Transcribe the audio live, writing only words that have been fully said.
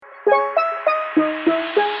What's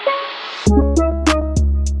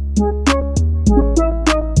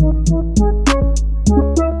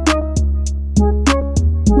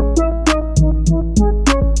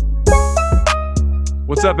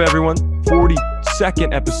up, everyone?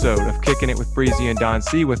 42nd episode of Kicking It with Breezy and Don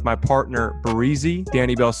C with my partner, Breezy,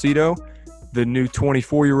 Danny Belcito, the new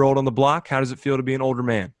 24-year-old on the block. How does it feel to be an older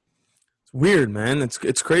man? It's weird, man.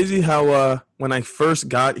 It's crazy how when I first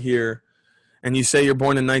got here, and you say you're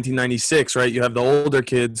born in 1996, right? You have the older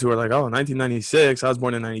kids who are like, oh, 1996, I was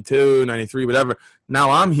born in 92, 93, whatever.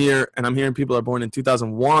 Now I'm here, and I'm hearing people are born in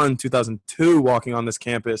 2001, 2002 walking on this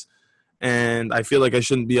campus. And I feel like I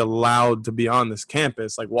shouldn't be allowed to be on this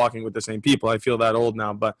campus, like walking with the same people. I feel that old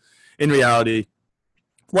now. But in reality,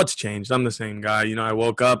 what's changed? I'm the same guy. You know, I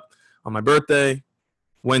woke up on my birthday,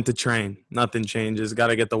 went to train. Nothing changes. Got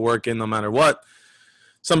to get the work in no matter what.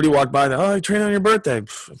 Somebody walked by, I train on your birthday.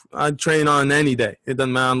 I train on any day. It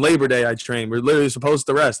doesn't matter. On Labor Day, I train. We're literally supposed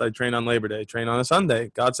to rest. I train on Labor Day. I train on a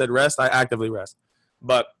Sunday. God said rest. I actively rest.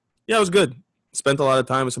 But, yeah, it was good. Spent a lot of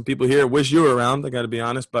time with some people here. Wish you were around, I got to be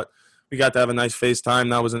honest. But we got to have a nice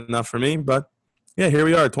FaceTime. That was enough for me. But, yeah, here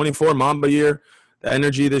we are, 24 Mamba year. The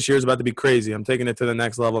energy this year is about to be crazy. I'm taking it to the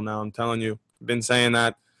next level now. I'm telling you. I've been saying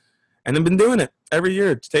that. And I've been doing it every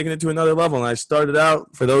year. It's taking it to another level. And I started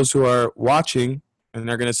out, for those who are watching, and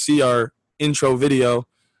they're going to see our intro video,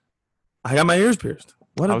 I got my ears pierced.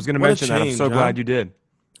 I was going to mention that. I'm so glad you did.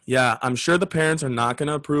 Yeah, I'm sure the parents are not going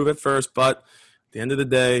to approve at first, but at the end of the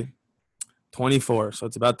day, 24. So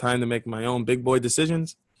it's about time to make my own big boy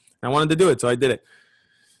decisions. I wanted to do it, so I did it.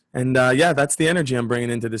 And, yeah, that's the energy I'm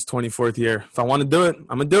bringing into this 24th year. If I want to do it,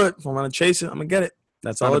 I'm going to do it. If I want to chase it, I'm going to get it.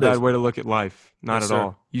 That's all it is. Not a bad way to look at life. Not at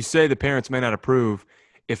all. You say the parents may not approve.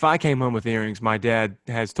 If I came home with earrings, my dad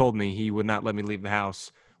has told me he would not let me leave the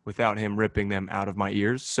house without him ripping them out of my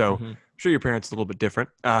ears. So I'm sure your parents are a little bit different.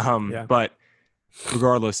 Yeah. But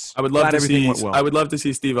regardless, I would love to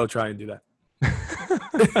see Steve-O try and do that.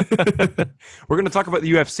 We're going to talk about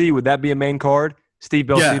the UFC. Would that be a main card? Steve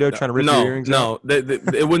Belcito trying to rip your earrings out? No,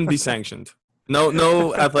 it wouldn't be sanctioned.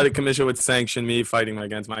 No athletic commission would sanction me fighting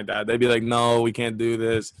against my dad. They'd be like, no, we can't do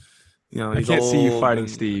this. You know, I can't see you fighting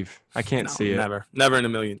Steve. I can't see it. Never in a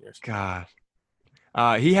million years. God.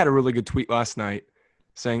 He had a really good tweet last night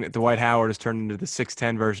saying that Dwight Howard has turned into the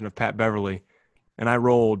 6'10" version of Pat Beverly. And I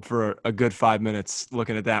rolled for a good 5 minutes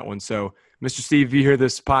looking at that one. So, Mr. Steve, if you hear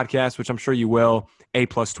this podcast, which I'm sure you will, A+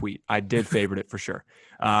 tweet. I did favorite it for sure.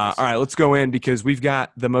 All right, let's go in because we've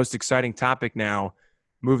got the most exciting topic now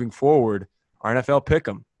moving forward, our NFL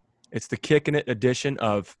Pick'em. It's the Kicking It edition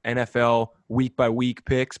of NFL week-by-week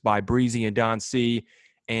picks by Breezy and Don C.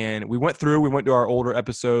 And we went to our older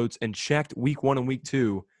episodes and checked week 1 and week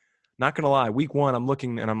 2. Not going to lie, week 1, I'm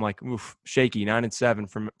looking and I'm like, oof, shaky,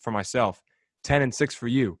 9-7 for myself, 10-6 for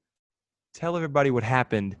you. Tell everybody what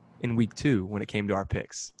happened in week 2 when it came to our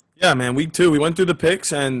picks. Yeah, man, week 2, we went through the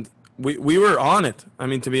picks and we were on it. I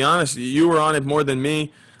mean, to be honest, you were on it more than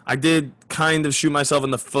me. I did kind of shoot myself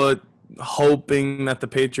in the foot, hoping that the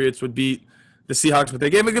Patriots would beat the Seahawks, but they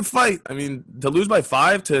gave a good fight. I mean, to lose by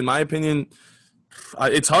 5, in my opinion,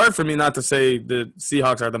 it's hard for me not to say the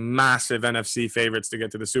Seahawks are the massive NFC favorites to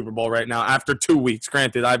get to the Super Bowl right now after 2 weeks.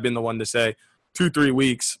 Granted, I've been the one to say 2-3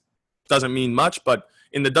 weeks doesn't mean much, but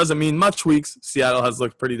in the doesn't mean much weeks, Seattle has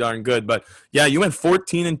looked pretty darn good. But, yeah, you went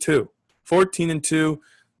 14-2. 14-2.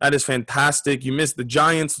 That is fantastic. You missed the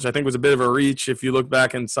Giants, which I think was a bit of a reach if you look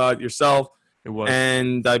back and saw it yourself. It was.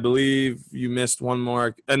 And I believe you missed one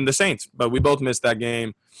more. And the Saints, but we both missed that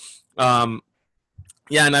game. Yeah,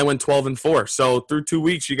 and I went 12-4. So through 2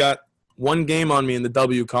 weeks, you got one game on me in the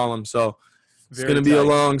W column. So it's going to be a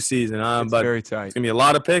long season. But very tight. It's going to be a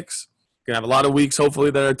lot of picks. Going to have a lot of weeks,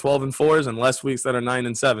 hopefully, that are 12-4s and less weeks that are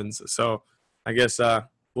 9-7s. So I guess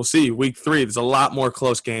we'll see. Week 3, there's a lot more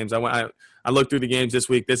close games. I looked through the games this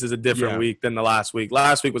week. This is a different week than the last week.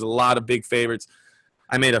 Last week was a lot of big favorites.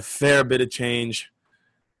 I made a fair bit of change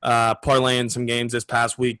parlaying some games this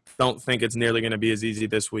past week. Don't think it's nearly going to be as easy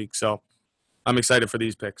this week. So I'm excited for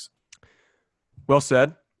these picks. Well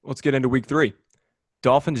said. Let's get into week 3.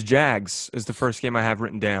 Dolphins-Jags is the first game I have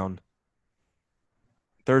written down.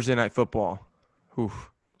 Thursday Night Football.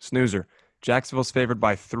 Oof, snoozer. Jacksonville's favored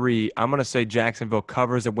by 3. I'm going to say Jacksonville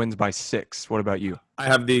covers and wins by 6. What about you? I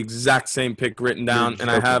have the exact same pick written down,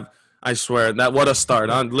 and I swear, what a start.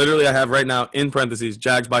 Literally, I have right now, in parentheses,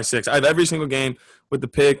 Jags by 6. I have every single game with the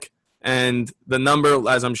pick and the number,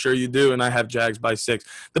 as I'm sure you do, and I have Jags by 6.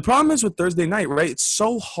 The problem is with Thursday night, right? It's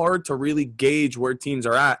so hard to really gauge where teams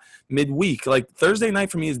are at midweek. Like, Thursday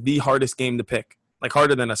night for me is the hardest game to pick. Like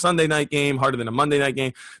harder than a Sunday night game, harder than a Monday night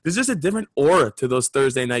game. There's just a different aura to those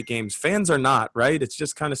Thursday night games. Fans are not, right? It's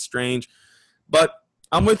just kind of strange. But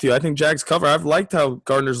I'm with you. I think Jags cover. I've liked how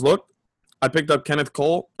Gardner's looked. I picked up Keenan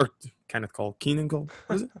Cole. Keenan Cole.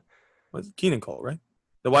 What is it? What is it? Keenan Cole, right?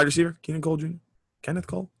 The wide receiver? Keenan Cole Jr.? Kenneth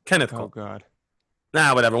Cole? Kenneth Cole. Oh, God.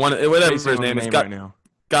 Nah, whatever. Whatever his name is. Right now.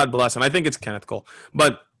 God bless him. I think it's Kenneth Cole.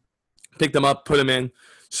 But picked him up, put him in.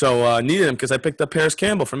 So needed him because I picked up Paris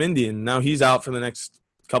Campbell from Indy, and now he's out for the next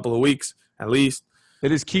couple of weeks at least.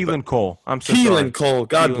 It is Keelan Cole. I'm so Keelan sorry. Cole.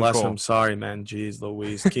 God Keelan bless Cole. him. Sorry, man. Jeez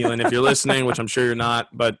Louise. Keelan, if you're listening, which I'm sure you're not,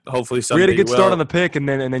 but hopefully We someday had a good you start will. on the pick, and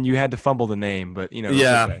then you had to fumble the name, but it's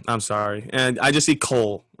Yeah, okay. I'm sorry. And I just see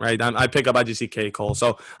Cole, right? I pick up, I just see K. Cole.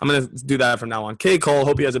 So I'm going to do that from now on. K. Cole,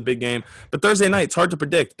 hope he has a big game. But Thursday night, it's hard to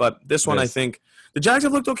predict. But this one, I Yes. think the Jags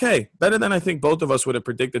have looked okay. Better than I think both of us would have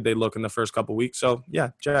predicted they'd look in the first couple weeks. So, yeah,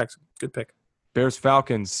 Jags, good pick. Bears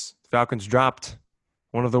Falcons. Falcons dropped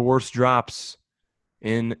one of the worst drops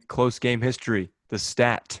in close game history. The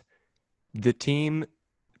stat. The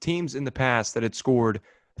teams in the past that had scored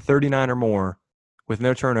 39 or more with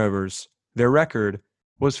no turnovers, their record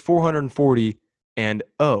was 440-0.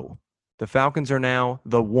 The Falcons are now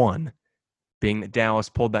the 1, being that Dallas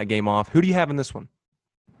pulled that game off. Who do you have in this one?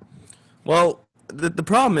 Well, the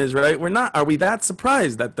problem is, right, are we that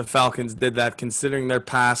surprised that the Falcons did that considering their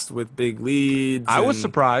past with big leads? I was and-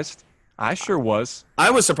 surprised. I sure was.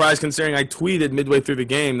 I was surprised considering I tweeted midway through the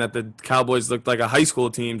game that the Cowboys looked like a high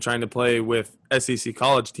school team trying to play with SEC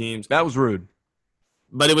college teams. That was rude.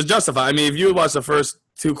 But it was justified. I mean, if you had watched the first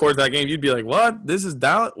 2 quarters of that game, you'd be like, what? This is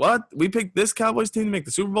Dallas? What? We picked this Cowboys team to make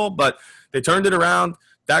the Super Bowl? But they turned it around.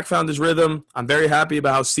 Dak found his rhythm. I'm very happy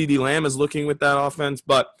about how CeeDee Lamb is looking with that offense.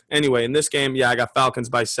 But anyway, in this game, yeah, I got Falcons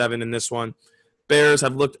by 7 in this one. Bears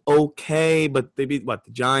have looked okay, but they beat, the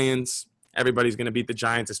Giants? Everybody's going to beat the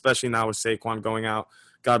Giants, especially now with Saquon going out.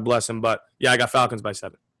 God bless him. But, yeah, I got Falcons by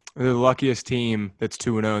 7. They're the luckiest team that's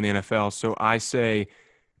 2-0 in the NFL. So I say,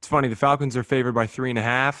 it's funny, the Falcons are favored by 3.5. I'm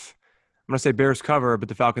going to say Bears cover, but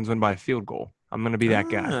the Falcons win by a field goal. I'm going to be that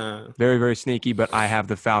guy. Very, very sneaky, but I have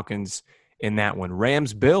the Falcons in that one.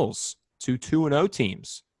 Rams, Bills, 2-0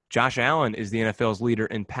 teams. Josh Allen is the NFL's leader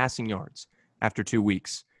in passing yards after 2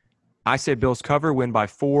 weeks. I say Bills cover, win by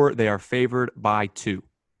 4. They are favored by 2.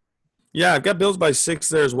 Yeah, I've got Bills by 6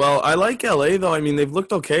 there as well. I like LA, though. I mean, they've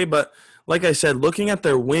looked okay, but like I said, looking at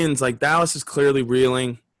their wins, like Dallas is clearly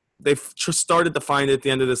reeling. They've started to find it at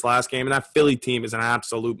the end of this last game, and that Philly team is an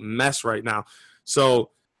absolute mess right now. So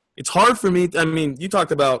it's hard for me. I mean, you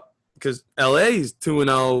talked about because LA is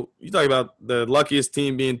 2-0. You talk about the luckiest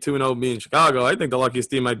team being 2-0 being Chicago. I think the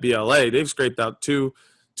luckiest team might be LA. They've scraped out two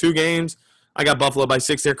games. I got Buffalo by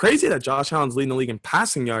 6 there. Crazy that Josh Allen's leading the league in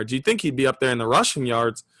passing yards. You'd think he'd be up there in the rushing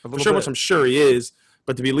yards, for sure, which I'm sure he is.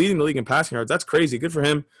 But to be leading the league in passing yards, that's crazy. Good for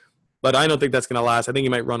him. But I don't think that's going to last. I think he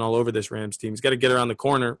might run all over this Rams team. He's got to get around the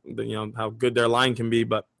corner, how good their line can be.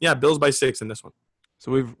 But, yeah, Bills by 6 in this one.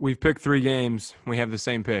 So we've picked 3 games. We have the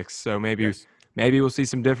same picks. So maybe we'll see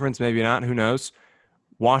some difference, maybe not. Who knows?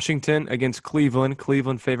 Washington against Cleveland.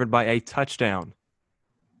 Cleveland favored by a touchdown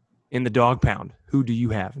in the dog pound. Who do you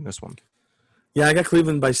have in this one? Yeah, I got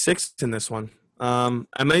Cleveland by 6 in this one.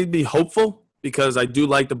 I may be hopeful because I do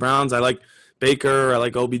like the Browns. I like Baker. I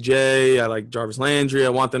like OBJ. I like Jarvis Landry. I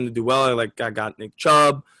want them to do well. I got Nick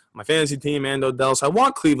Chubb, my fantasy team, and Odell. So I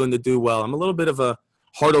want Cleveland to do well. I'm a little bit of a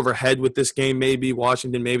heart over head with this game. Maybe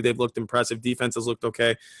Washington, maybe they've looked impressive. Defense has looked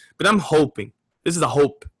okay. But I'm hoping. This is a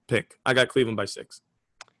hope pick. I got Cleveland by 6.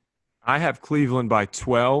 I have Cleveland by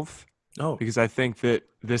 12 because I think that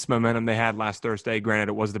this momentum they had last Thursday, granted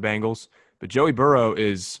it was the Bengals, but Joey Burrow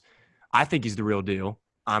I think he's the real deal.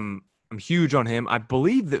 I'm huge on him. I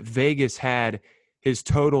believe that Vegas had his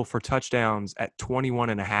total for touchdowns at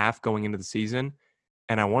 21.5 going into the season,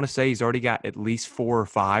 and I want to say he's already got at least 4 or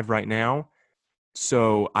 5 right now.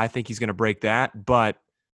 So I think he's going to break that. But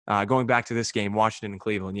going back to this game, Washington and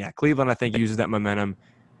Cleveland. Yeah, Cleveland I think uses that momentum,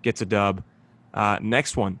 gets a dub.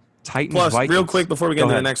 Next one, Titans, Plus, Vikings. real quick before we get Go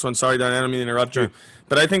into the ahead. next one, sorry, Don, I don't mean to interrupt you,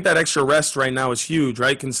 but I think that extra rest right now is huge,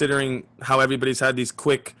 right? Considering how everybody's had these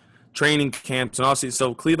quick training camps and also,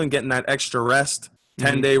 so Cleveland getting that extra rest,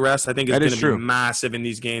 10-day rest, I think is going to be massive in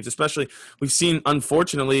these games. Especially, we've seen,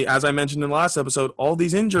 unfortunately, as I mentioned in the last episode, all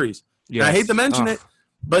these injuries. Yes. And I hate to mention it,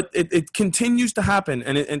 but it continues to happen,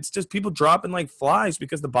 and it's just people dropping like flies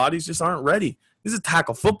because the bodies just aren't ready. This is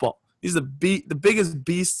tackle football. These are the biggest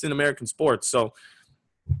beasts in American sports. So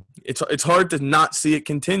it's hard to not see it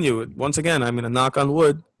continue. Once again, I'm going to knock on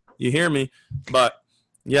wood. You hear me? But,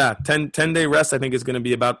 yeah, 10-day rest I think is going to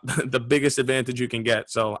be about the biggest advantage you can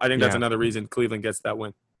get. So I think that's another reason Cleveland gets that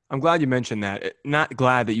win. I'm glad you mentioned that. Not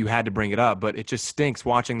glad that you had to bring it up, but it just stinks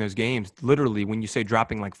watching those games. Literally, when you say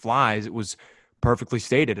dropping like flies, it was perfectly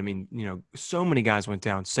stated. I mean, so many guys went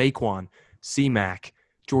down. Saquon, C-Mac,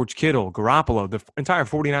 George Kittle, Garoppolo, the entire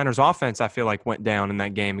 49ers offense, I feel like, went down in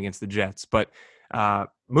that game against the Jets. But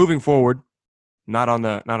moving forward, not on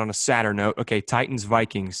a sadder note. Okay, Titans,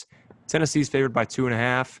 Vikings. Tennessee's favored by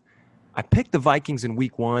 2.5. I picked the Vikings in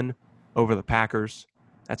week 1 over the Packers.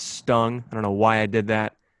 That stung. I don't know why I did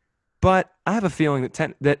that. But I have a feeling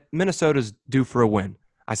that Minnesota's due for a win.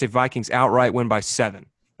 I say Vikings outright win by 7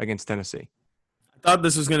 against Tennessee. I thought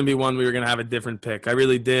this was going to be one we were going to have a different pick. I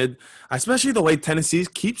really did, especially the way Tennessee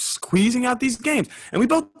keeps squeezing out these games. And we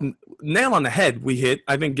both nail on the head we hit.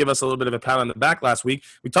 I think give us a little bit of a pat on the back last week.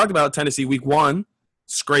 We talked about Tennessee week 1,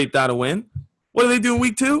 scraped out a win. What do they do in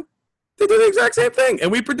week 2? They do the exact same thing,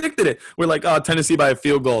 and we predicted it. We're like, oh, Tennessee by a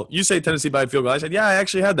field goal. You say Tennessee by a field goal. I said, yeah, I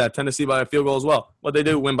actually had that, Tennessee by a field goal as well. What they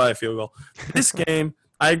do, win by a field goal. This game,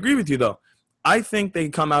 I agree with you, though. I think they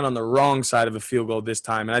come out on the wrong side of a field goal this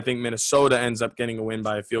time, and I think Minnesota ends up getting a win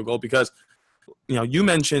by a field goal because, you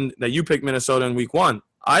mentioned that you picked Minnesota in week 1.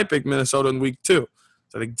 I picked Minnesota in week 2.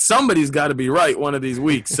 So I think somebody's got to be right one of these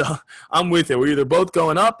weeks. So I'm with you. We're either both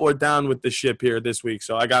going up or down with the ship here this week.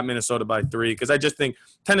 So I got Minnesota by 3 because I just think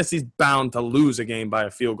Tennessee's bound to lose a game by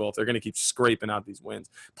a field goal if they're going to keep scraping out these wins.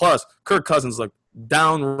 Plus, Kirk Cousins looked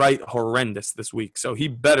downright horrendous this week. So he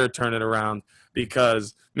better turn it around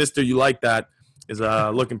because Mr. You Like That is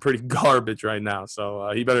looking pretty garbage right now.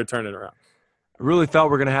 So he better turn it around. I really thought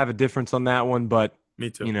we are going to have a difference on that one, but me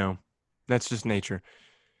too. That's just nature.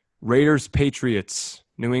 Raiders, Patriots,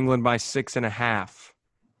 New England by 6.5. I'm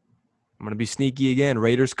going to be sneaky again.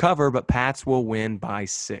 Raiders cover, but Pats will win by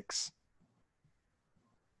 6.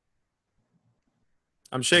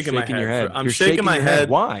 I'm shaking my head. Your head. I'm shaking my head.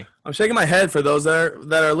 Why? I'm shaking my head for those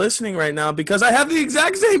that are listening right now because I have the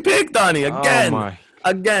exact same pick, Donnie. Again. Oh my.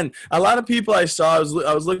 Again, a lot of people I saw, I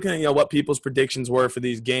was looking at what people's predictions were for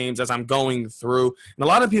these games as I'm going through, and a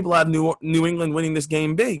lot of people have New England winning this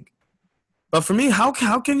game big. But for me, how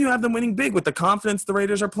can you have them winning big with the confidence the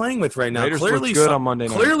Raiders are playing with right now? Raiders clearly good on Monday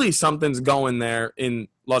night. Clearly something's going there in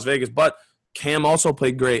Las Vegas. But Cam also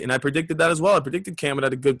played great, and I predicted that as well. I predicted Cam would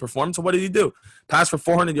have a good performance. So what did he do? Passed for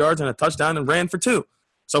 400 yards and a touchdown and ran for 2.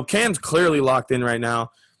 So Cam's clearly locked in right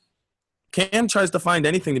now. Cam tries to find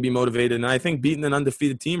anything to be motivated, and I think beating an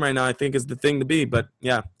undefeated team right now I think is the thing to be. But,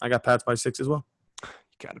 yeah, I got Pats by 6 as well. You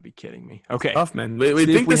got to be kidding me. Okay. Tough, man. We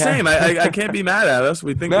think the same. I can't be mad at us.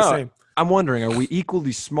 We think the same. I'm wondering, are we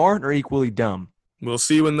equally smart or equally dumb? We'll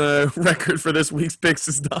see when the record for this week's picks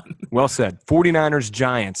is done. Well said. 49ers,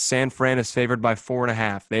 Giants. San Fran is favored by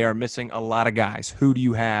 4.5. They are missing a lot of guys. Who do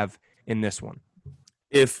you have in this one?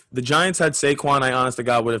 If the Giants had Saquon, I honest to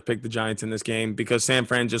God would have picked the Giants in this game because San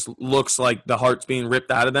Fran just looks like the heart's being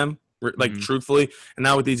ripped out of them, truthfully. And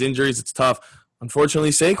now with these injuries, it's tough. Unfortunately,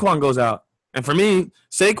 Saquon goes out. And for me,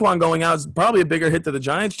 Saquon going out is probably a bigger hit to the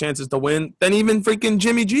Giants' chances to win than even freaking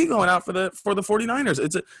Jimmy G going out for the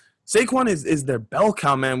 49ers. Saquon is their bell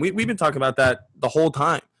cow, man. We've been talking about that the whole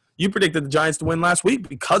time. You predicted the Giants to win last week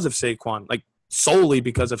because of Saquon, like solely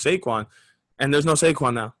because of Saquon. And there's no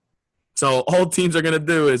Saquon now. So all teams are going to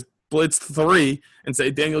do is blitz 3 and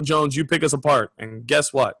say, Daniel Jones, you pick us apart. And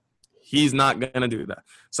guess what? He's not going to do that.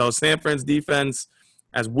 So San Fran's defense,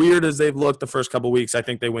 as weird as they've looked the first couple of weeks, I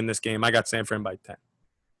think they win this game. I got San Fran by 10.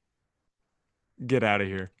 Get out of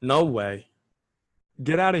here. No way.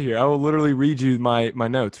 Get out of here. I will literally read you my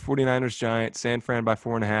notes. 49ers, Giants, San Fran by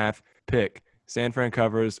 4.5. Pick. San Fran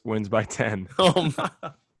covers, wins by 10. Oh, my.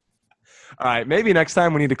 All right, maybe next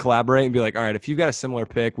time we need to collaborate and be like, all right, if you've got a similar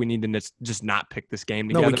pick, we need to just not pick this game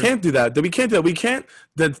together. No, we can't do that. We can't do that.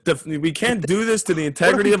 We can't do this to the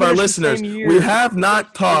integrity of our listeners. We have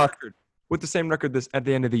not talked. With the same record at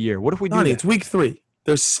the end of the year. What if we do that? It's week 3.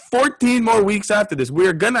 There's 14 more weeks after this.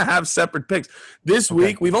 We're going to have separate picks. This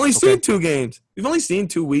week, we've only seen 2 games. We've only seen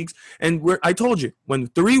 2 weeks. And I told you, when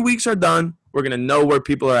 3 weeks are done, we're going to know where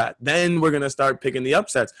people are at. Then we're going to start picking the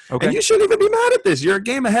upsets. Okay. And you shouldn't even be mad at this. You're a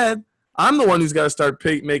game ahead. I'm the one who's got to start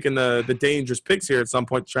making the dangerous picks here at some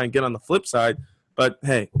point to try and get on the flip side. But,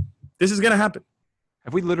 hey, this is going to happen.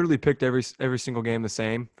 Have we literally picked every single game the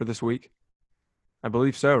same for this week? I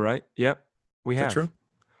believe so, right? Yep, we have. Is that true?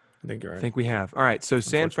 I think you're right. I think we have. All right, so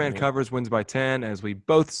San Fran covers, wins by 10, as we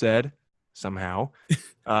both said, somehow.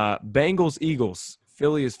 Bengals, Eagles.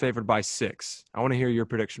 Philly is favored by 6. I want to hear your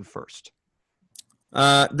prediction first.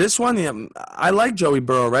 This one, I like Joey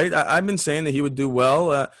Burrow, right? I've been saying that he would do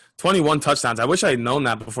well. 21 touchdowns. I wish I had known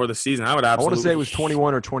that before the season. I would I want to absolutely. say it was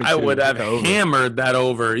 21 or 22. I would have The over. hammered that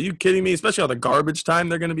over. Are you kidding me? Especially all the garbage time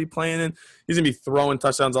they're going to be playing in. He's going to be throwing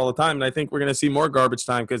touchdowns all the time, and I think we're going to see more garbage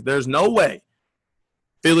time because there's no way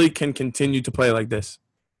Philly can continue to play like this.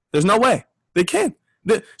 There's no way. They can't.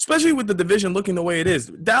 Especially with the division looking the way it is.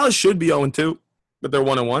 Dallas should be 0-2, but they're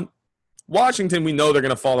 1-1. Washington, we know they're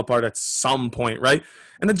going to fall apart at some point, right?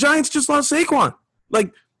 And the Giants just lost Saquon.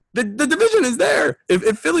 Like, the division is there.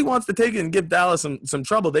 If Philly wants to take it and give Dallas some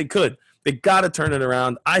trouble, they could. They got to turn it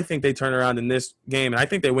around. I think they turn around in this game, and I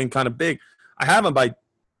think they win kind of big. I have them by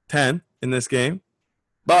 10 in this game,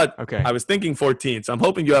 but Okay. I was thinking 14, so I'm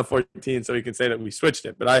hoping you have 14 so we can say that we switched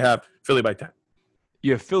it. But I have Philly by 10.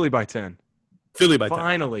 You have Philly by 10. Philly by 10.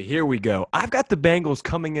 Finally, here we go. I've got the Bengals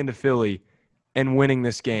coming into Philly and winning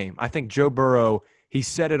this game. I think Joe Burrow, he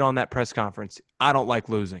said it on that press conference. I don't like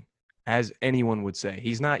losing, as anyone would say.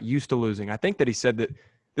 He's not used to losing. I think that he said that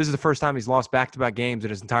this is the first time he's lost back-to-back games in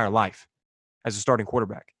his entire life as a starting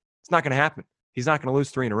quarterback. It's not going to happen. He's not going to lose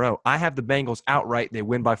 3 in a row. I have the Bengals outright. They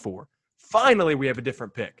win by 4. Finally, we have a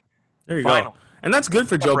different pick. There you go. And that's good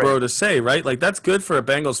for Joe Burrow to say, right? Like, that's good for a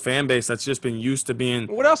Bengals fan base that's just been used to being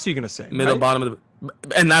What else are you going to say? middle, right? bottom of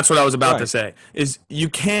the – and that's what I was about to Right. say, is you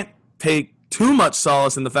can't take too much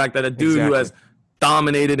solace in the fact that a dude who has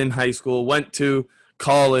dominated in high school, went to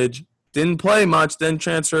college, didn't play much, then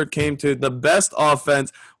transferred, came to the best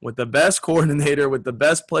offense with the best coordinator, with the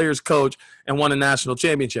best players coach, and won a national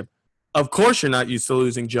championship. Of course you're not used to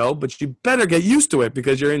losing, Joe, but you better get used to it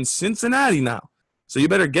because you're in Cincinnati now. So you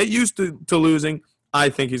better get used to losing. I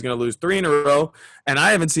think he's going to lose 3 in a row. And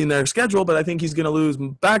I haven't seen their schedule, but I think he's going to lose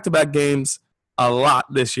back-to-back games a lot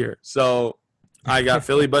this year. So I got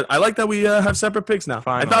Philly, but I like that we have separate picks now.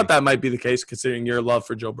 Finally. I thought that might be the case considering your love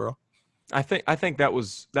for Joe Burrow. I think that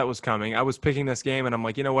was coming. I was picking this game, and I'm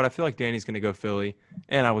like, you know what? I feel like Danny's going to go Philly,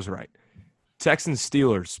 and I was right. Texans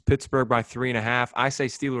Steelers, Pittsburgh by 3.5. I say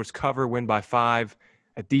Steelers cover, win by 5.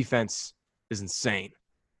 That defense is insane.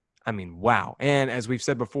 I mean, wow. And as we've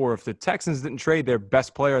said before, if the Texans didn't trade their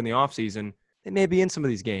best player in the offseason, they may be in some of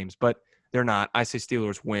these games, but they're not. I say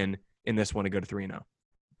Steelers win in this one to go to 3-0.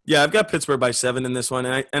 Yeah, I've got Pittsburgh by 7 in this one,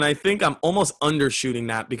 and I think I'm almost undershooting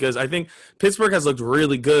that because I think Pittsburgh has looked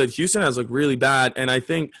really good. Houston has looked really bad, and I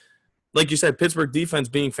think, like you said, Pittsburgh defense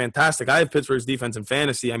being fantastic. I have Pittsburgh's defense in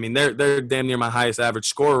fantasy. I mean, they're damn near my highest average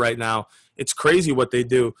scorer right now. It's crazy what they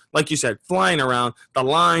do. Like you said, flying around, the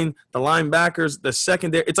line, the linebackers, the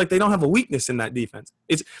secondary. It's like they don't have a weakness in that defense.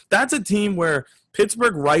 That's a team where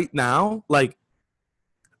Pittsburgh right now, like,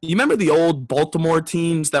 you remember the old Baltimore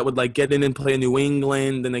teams that would like get in and play a New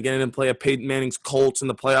England and they get in and play a Peyton Manning's Colts in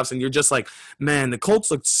the playoffs, and you're just like, man, the Colts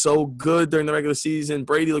looked so good during the regular season.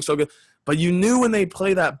 Brady looked so good. But you knew when they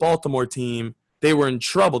play that Baltimore team, they were in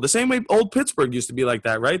trouble. The same way old Pittsburgh used to be like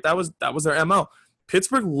that, right? That was their MO.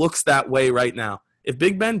 Pittsburgh looks that way right now. If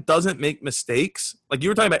Big Ben doesn't make mistakes, like you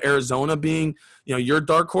were talking about Arizona being, your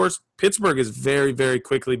dark horse, Pittsburgh is very, very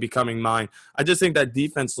quickly becoming mine. I just think that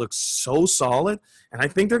defense looks so solid, and I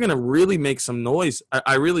think they're going to really make some noise.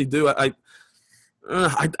 I really do. I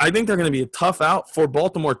think they're going to be a tough out for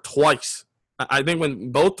Baltimore twice. I think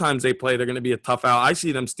when both times they play, they're going to be a tough out. I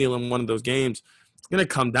see them stealing one of those games. It's going to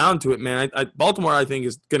come down to it, man. Baltimore, I think,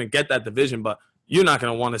 is going to get that division, but you're not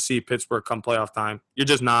going to want to see Pittsburgh come playoff time. You're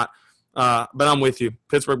just not. But I'm with you.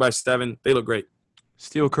 Pittsburgh by 7. They look great.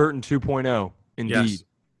 Steel Curtain 2.0. Indeed. Yes.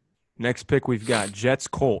 Next pick we've got Jets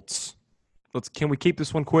Colts. Can we keep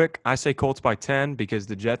this one quick? I say Colts by 10 because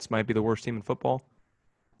the Jets might be the worst team in football.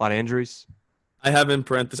 A lot of injuries. I have in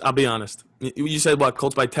parentheses. I'll be honest. You said what?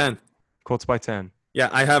 Colts by 10. Colts by 10. Yeah,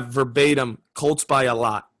 I have verbatim Colts by a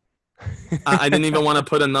lot. I didn't even want to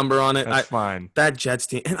put a number on it. That's fine. That Jets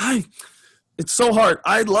team. And it's so hard.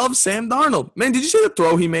 I love Sam Darnold. Man, did you see the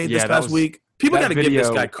throw he made this past week? People got to give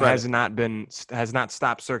this guy credit. Has not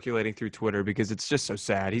stopped circulating through Twitter because it's just so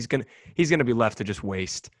sad. He's gonna be left to just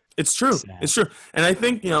waste. It's true. Sad. It's true. And I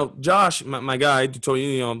think, Josh, my guy, who told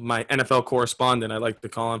you, my NFL correspondent, I like to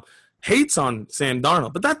call him, hates on Sam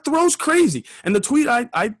Darnold. But that throw's crazy. And the tweet,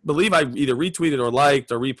 I believe I either retweeted or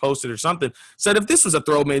liked or reposted or something, said if this was a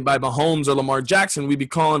throw made by Mahomes or Lamar Jackson, we'd be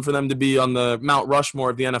calling for them to be on the Mount Rushmore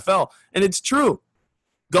of the NFL. And it's true.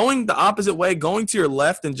 Going the opposite way, going to your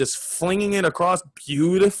left and just flinging it across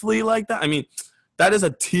beautifully like that, I mean, that is a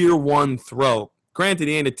Tier 1 throw. Granted,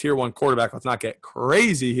 he ain't a Tier 1 quarterback. Let's not get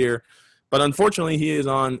crazy here. But unfortunately, he is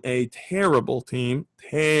on a terrible team.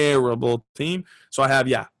 Terrible team. So I have,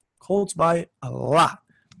 Colts by a lot.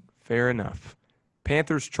 Fair enough.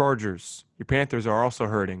 Panthers Chargers. Your Panthers are also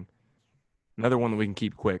hurting. Another one that we can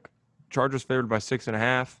keep quick. Chargers favored by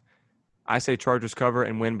 6.5. I say Chargers cover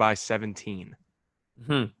and win by 17.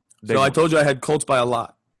 Big So I one. told you I had Colts by a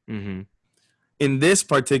lot. Mm-hmm. In this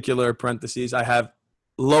particular parentheses, I have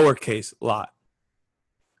lowercase lot.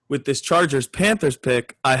 With this Chargers-Panthers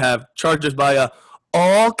pick, I have Chargers by a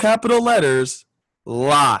all capital letters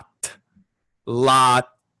lot. Lot,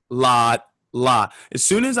 lot, lot. As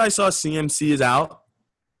soon as I saw CMC is out,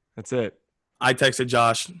 That's it. I texted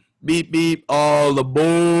Josh, beep, beep, all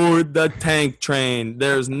aboard the tank train.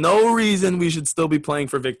 There's no reason we should still be playing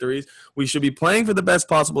for victories. We should be playing for the best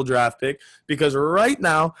possible draft pick because right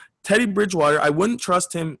now, Teddy Bridgewater, I wouldn't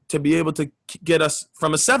trust him to be able to get us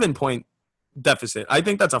from a 7-point deficit. I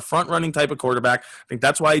think that's a front-running type of quarterback. I think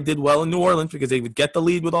that's why he did well in New Orleans because they would get the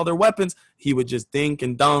lead with all their weapons. He would just dink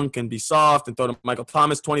and dunk and be soft and throw to Michael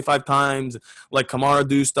Thomas 25 times, like Kamara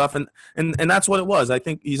do stuff. And that's what it was. I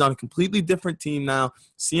think he's on a completely different team now.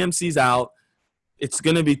 CMC's out. It's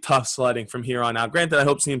going to be tough sledding from here on out. Granted, I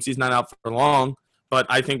hope CMC's not out for long, but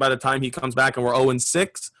I think by the time he comes back and we're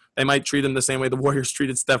 0-6, they might treat him the same way the Warriors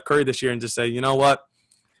treated Steph Curry this year and just say, you know what?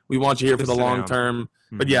 We want you here for the long term.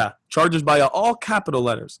 But yeah, Chargers by all capital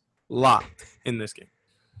letters. Lot in this game.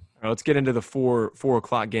 All right, let's get into the 4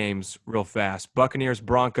 o'clock games real fast. Buccaneers,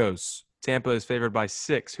 Broncos. Tampa is favored by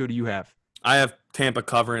 6. Who do you have? I have Tampa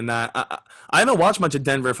covering that. I haven't watched much of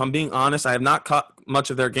Denver. If I'm being honest, I have not caught much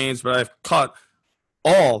of their games, but I've caught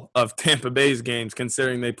all of Tampa Bay's games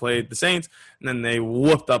considering they played the Saints and then they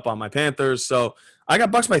whooped up on my Panthers. So I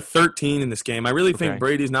got Bucs by 13 in this game. I really think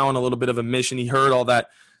Brady's now on a little bit of a mission. He heard all that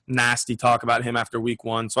nasty talk about him after week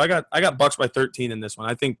 1. So I got Bucs by 13 in this one.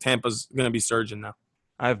 I think Tampa's going to be surging now.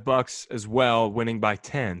 I have Bucs as well, winning by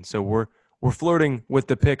 10. So we're flirting with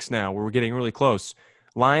the picks now. We're getting really close.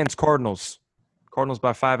 Lions, Cardinals. Cardinals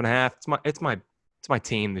by 5.5. It's my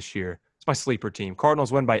team this year. It's my sleeper team.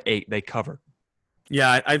 Cardinals win by 8. They cover.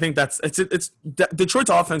 Yeah, I think it's Detroit's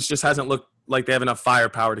offense just hasn't looked like they have enough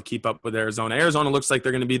firepower to keep up with Arizona. Arizona looks like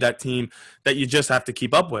they're going to be that team that you just have to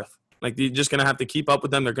keep up with. Like you're just going to have to keep up with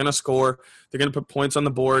them. They're going to score. They're going to put points on the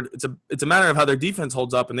board. It's a matter of how their defense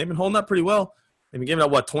holds up, and they've been holding up pretty well. They've been giving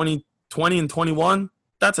up 20 and 21.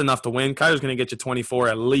 That's enough to win. Kyler's going to get you 24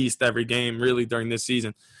 at least every game, really, during this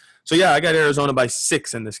season. So yeah, I got Arizona by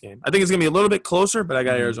 6 in this game. I think it's going to be a little bit closer, but I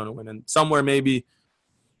got Arizona winning somewhere maybe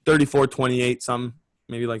 34-28, something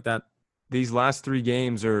maybe like that. These last 3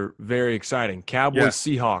 games are very exciting. Cowboys,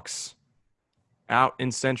 Seahawks, out in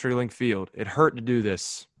CenturyLink Field. It hurt to do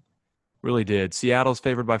this. Really did. Seattle's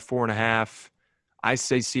favored by 4.5. I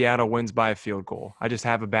say Seattle wins by a field goal. I just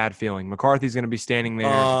have a bad feeling. McCarthy's going to be standing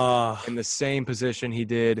there in the same position he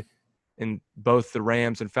did in both the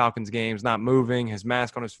Rams and Falcons games, not moving, his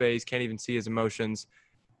mask on his face, can't even see his emotions.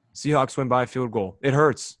 Seahawks win by a field goal. It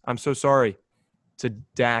hurts. I'm so sorry to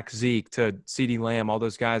Dak, Zeke, to CeeDee Lamb, all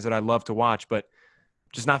those guys that I love to watch, but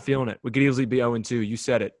just not feeling it. We could easily be 0-2. You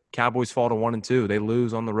said it. Cowboys fall to 1-2. They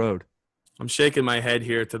lose on the road. I'm shaking my head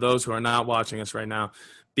here to those who are not watching us right now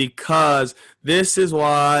because this is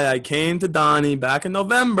why I came to Donnie back in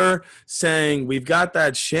November saying we've got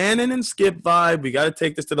that Shannon and Skip vibe. We got to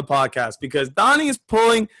take this to the podcast because Donnie is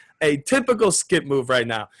pulling a typical Skip move right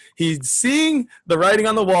now. He's seeing the writing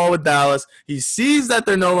on the wall with Dallas. He sees that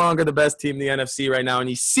they're no longer the best team in the NFC right now, and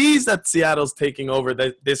he sees that Seattle's taking over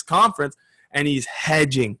this conference, and he's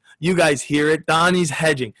hedging. You guys hear it. Donnie's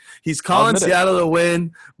hedging. He's calling Seattle to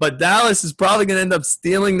win, but Dallas is probably going to end up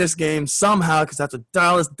stealing this game somehow because that's what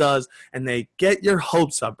Dallas does, and they get your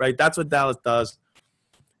hopes up, right? That's what Dallas does.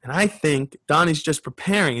 And I think Donnie's just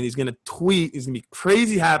preparing, and he's going to tweet. He's going to be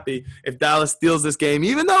crazy happy if Dallas steals this game,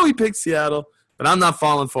 even though he picked Seattle. But I'm not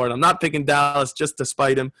falling for it. I'm not picking Dallas just to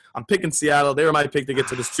spite him. I'm picking Seattle. They were my pick to get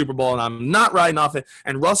to the Super Bowl, and I'm not riding off it.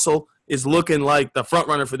 And Russell is looking like the front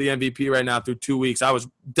runner for the MVP right now through 2 weeks. I was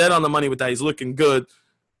dead on the money with that. He's looking good.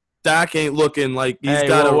 Dak ain't looking like he's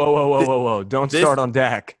got a – Whoa. Don't start on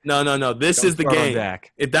Dak. No. This is the game.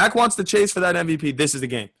 If Dak wants to chase for that MVP, this is the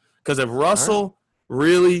game. Because if Russell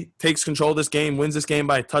really takes control of this game, wins this game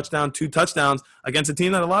by a touchdown, 2 touchdowns against a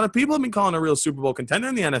team that a lot of people have been calling a real Super Bowl contender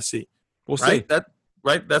in the NFC. We'll see.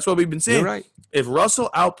 That's what we've been seeing. You're right. If Russell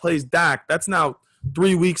outplays Dak, that's now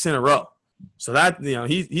 3 weeks in a row. So that,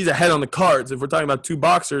 he's ahead on the cards. If we're talking about 2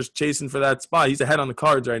 boxers chasing for that spot, he's ahead on the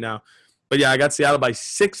cards right now. But yeah, I got Seattle by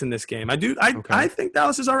 6 in this game. I think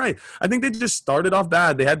Dallas is all right. I think they just started off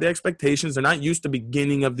bad. They had the expectations. They're not used to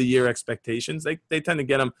beginning of the year expectations. They tend to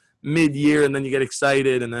get them mid-year, and then you get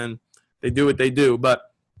excited, and then they do what they do. But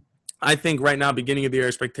I think right now, beginning of the year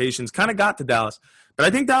expectations kind of got to Dallas. But I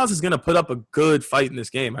think Dallas is going to put up a good fight in this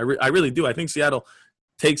game. I really do. I think Seattle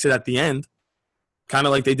takes it at the end, kind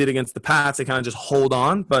of like they did against the Pats. They kind of just hold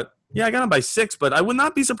on. But, yeah, I got them by 6. But I would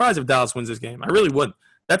not be surprised if Dallas wins this game. I really wouldn't.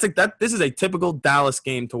 This is a typical Dallas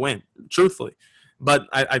game to win, truthfully. But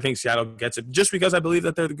I think Seattle gets it just because I believe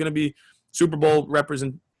that they're going to be Super Bowl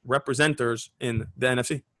representers in the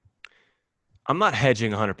NFC. I'm not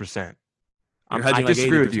hedging 100%. You're I hedging like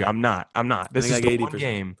disagree with 80%. you. I'm not. I This think is like the 80%. one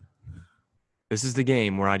game. This is the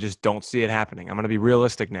game where I just don't see it happening. I'm going to be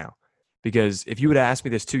realistic now, because if you would ask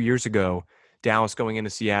me this 2 years ago, Dallas going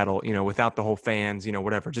into Seattle, without the whole fans,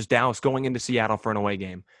 whatever, just Dallas going into Seattle for an away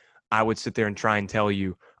game, I would sit there and try and tell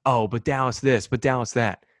you, oh, but Dallas this, but Dallas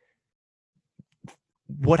that.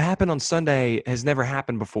 What happened on Sunday has never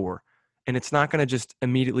happened before. And it's not going to just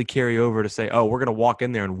immediately carry over to say, oh, we're going to walk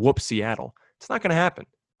in there and whoop Seattle. It's not going to happen.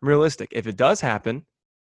 I'm realistic. If it does happen,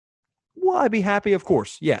 will I be happy? Of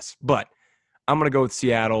course, yes. But I'm going to go with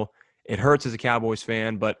Seattle. It hurts as a Cowboys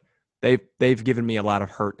fan, but they've given me a lot of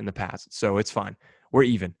hurt in the past, so it's fine. We're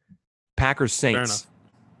even. Packers Saints.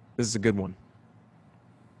 This is a good one.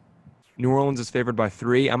 New Orleans is favored by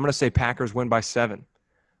 3. I'm going to say Packers win by 7.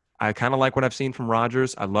 I kind of like what I've seen from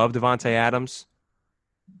Rodgers. I love Devontae Adams.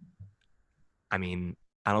 I mean,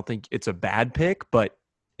 I don't think it's a bad pick, but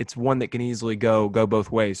it's one that can easily go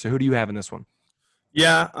both ways. So who do you have in this one?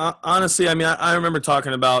 Yeah, honestly, I mean, I remember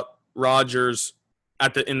talking about Rodgers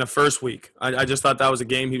in the first week. I just thought that was a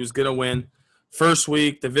game he was going to win. First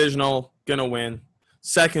week, divisional, going to win.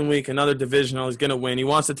 Second week, another divisional, he's going to win. He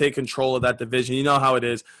wants to take control of that division. You know how it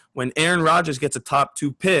is. When Aaron Rodgers gets a top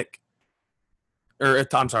 2 pick,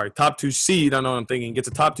 top 2 seed, I don't know what I'm thinking, gets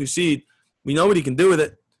a top 2 seed, we know what he can do with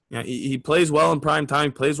it. He plays well in prime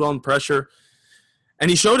time, plays well in pressure, and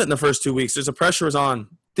he showed it in the first 2 weeks. There's a pressure was on.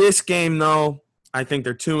 This game, though, I think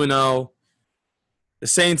they're 2-0. The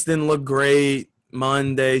Saints didn't look great.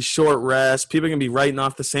 Monday, short rest. People are going to be writing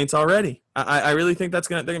off the Saints already. I really think they're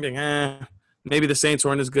going to be maybe the Saints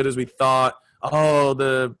weren't as good as we thought. Oh,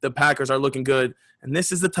 the Packers are looking good. And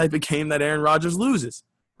this is the type of game that Aaron Rodgers loses,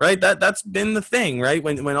 right? That's been the thing, right?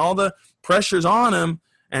 When all the pressure's on him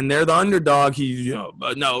and they're the underdog,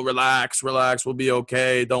 but no, relax, we'll be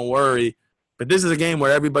okay, don't worry. But this is a game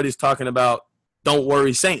where everybody's talking about don't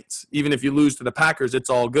worry Saints. Even if you lose to the Packers, it's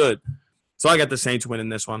all good. So I got the Saints winning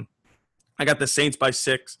this one. I got the Saints by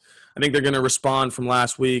 6. I think they're going to respond from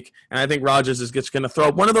last week, and I think Rodgers is just going to throw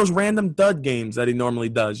up one of those random dud games that he normally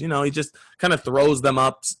does. He just kind of throws them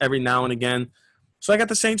up every now and again. So I got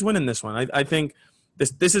the Saints winning this one. I think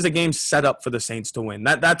this is a game set up for the Saints to win.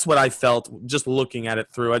 That's what I felt just looking at it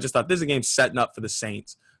through. I just thought this is a game setting up for the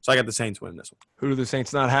Saints. So I got the Saints winning this one. Who do the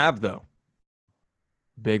Saints not have, though?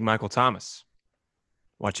 Big Michael Thomas.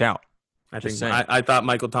 Watch out. I thought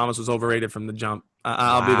Michael Thomas was overrated from the jump.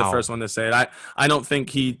 I'll be the first one to say it. I don't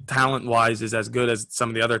think he, talent-wise, is as good as some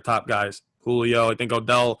of the other top guys. Julio, I think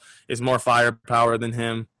Odell is more firepower than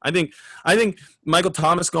him. I think Michael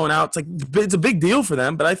Thomas going out, it's a big deal for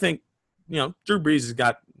them, but I think, Drew Brees has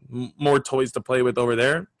got more toys to play with over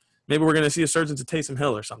there. Maybe we're going to see a surge into Taysom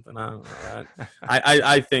Hill or something. I don't know.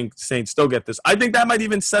 I think Saints still get this. I think that might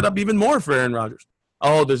even set up even more for Aaron Rodgers.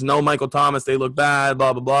 Oh, there's no Michael Thomas. They look bad,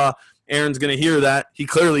 blah, blah, blah. Aaron's going to hear that. He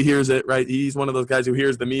clearly hears it, right? He's one of those guys who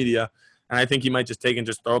hears the media. And I think he might just take and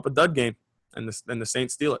just throw up a dud game, and the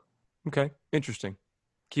Saints steal it. Okay, interesting.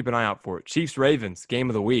 Keep an eye out for it. Chiefs-Ravens, game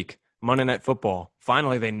of the week, Monday Night Football.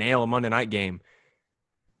 Finally, they nail a Monday night game.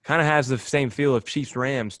 Kind of has the same feel of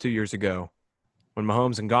Chiefs-Rams 2 years ago when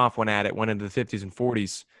Mahomes and Goff went at it, went into the 50s and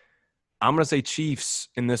 40s. I'm going to say Chiefs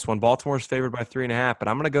in this one. Baltimore's favored by 3.5, but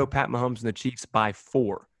I'm going to go Pat Mahomes and the Chiefs by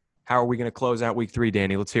 4. How are we going to close out week 3,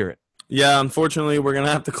 Danny? Let's hear it. Yeah, unfortunately, we're going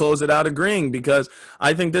to have to close it out agreeing because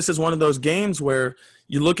I think this is one of those games where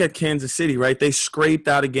you look at Kansas City, right? They scraped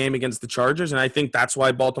out a game against the Chargers, and I think that's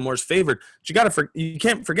why Baltimore's favored. But you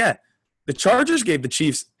can't forget, the Chargers gave the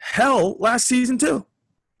Chiefs hell last season too.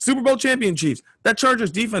 Super Bowl champion Chiefs. That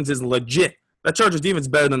Chargers defense is legit. That Chargers defense is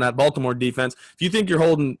better than that Baltimore defense. If you think you're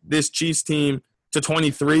holding this Chiefs team to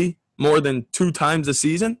 23 more than 2 times a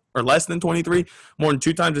season, or less than 23 more than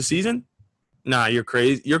 2 times a season, nah, you're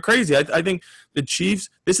crazy. You're crazy. I think the Chiefs,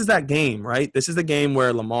 this is that game, right? This is the game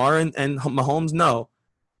where Lamar and Mahomes know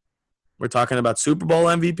we're talking about Super Bowl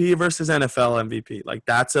MVP versus NFL MVP.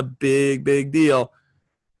 That's a big, big deal.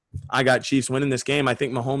 I got Chiefs winning this game. I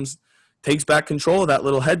think Mahomes takes back control of that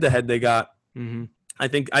little head-to-head they got. Mm-hmm. I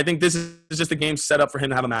think this is just a game set up for him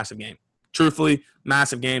to have a massive game. Truthfully,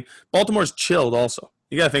 massive game. Baltimore's chilled also.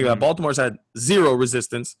 You got to think about it. Baltimore's had 0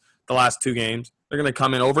 resistance the last 2 games. They're going to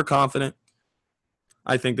come in overconfident.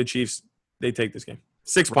 I think the Chiefs, they take this game.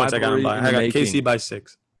 6 points I got them by. I got KC by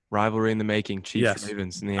 6. Rivalry in the making. Chiefs,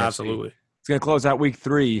 Ravens in the NFC. Absolutely. It's going to close out week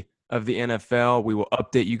 3 of the NFL. We will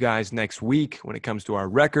update you guys next week when it comes to our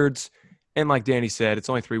records. And like Danny said, it's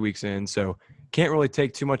only 3 weeks in, so can't really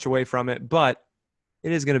take too much away from it. But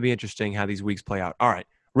it is going to be interesting how these weeks play out. All right.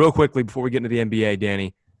 Real quickly before we get into the NBA,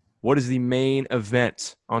 Danny, what is the main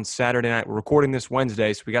event on Saturday night? We're recording this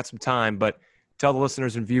Wednesday, so we got some time, but tell the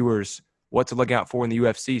listeners and viewers what to look out for in the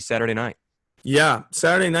UFC Saturday night. Yeah,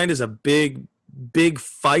 Saturday night is a big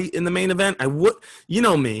fight in the main event. You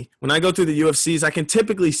know me, when I go through the UFCs, I can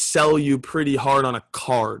typically sell you pretty hard on a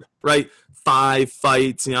card, right? 5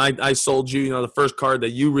 fights. I sold you, the first card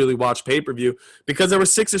that you really watched pay-per-view because there were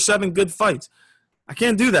 6 or 7 good fights. I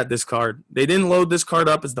can't do that this card. They didn't load this card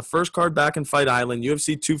up as the first card back in Fight Island,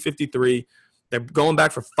 UFC 253. They're going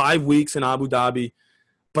back for 5 weeks in Abu Dhabi.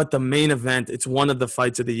 But the main event, it's one of the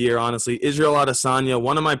fights of the year, honestly. Israel Adesanya,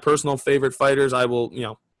 one of my personal favorite fighters. I will,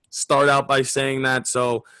 start out by saying that.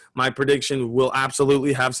 So my prediction will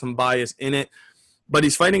absolutely have some bias in it. But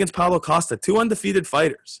he's fighting against Paulo Costa, 2 undefeated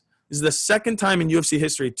fighters. This is the second time in UFC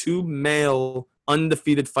history 2 male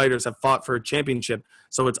undefeated fighters have fought for a championship.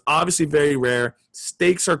 So it's obviously very rare.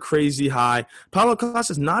 Stakes are crazy high. Paulo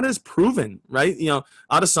Costa is not as proven, right?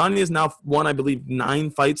 Adesanya has now won, I believe, 9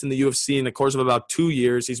 fights in the UFC in the course of about 2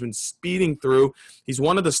 years. He's been speeding through. He's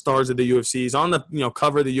one of the stars of the UFC. He's on the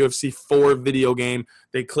cover of the UFC 4 video game.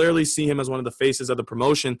 They clearly see him as one of the faces of the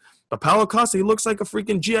promotion. But Paulo Costa, he looks like a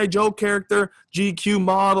freaking G.I. Joe character, GQ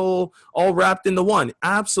model, all wrapped into one.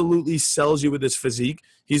 Absolutely sells you with his physique.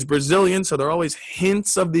 He's Brazilian, so there are always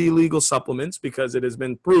hints of the illegal supplements because it has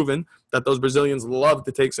been proven that those Brazilians love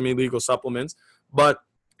to take some illegal supplements. But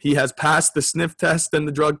he has passed the sniff test and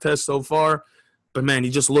the drug test so far. But, man, he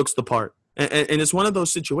just looks the part. And it's one of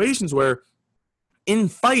those situations where in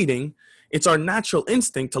fighting, it's our natural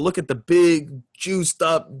instinct to look at the big, juiced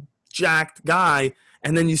up, jacked guy,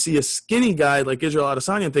 and then you see a skinny guy like Israel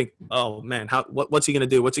Adesanya and think, oh, man, what's he going to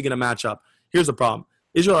do? What's he going to match up? Here's the problem.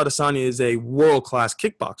 Israel Adesanya is a world-class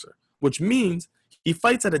kickboxer, which means he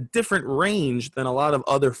fights at a different range than a lot of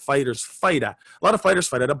other fighters fight at. A lot of fighters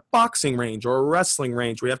fight at a boxing range or a wrestling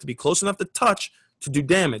range where you have to be close enough to touch to do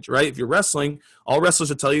damage, right? If you're wrestling, all wrestlers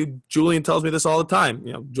will tell you, Julian tells me this all the time,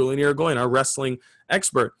 Julian Irigoyen, our wrestling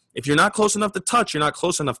expert. If you're not close enough to touch, you're not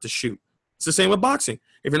close enough to shoot. It's the same with boxing.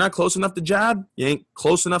 If you're not close enough to jab, you ain't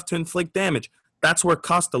close enough to inflict damage. That's where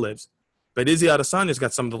Costa lives. But Izzy Adesanya's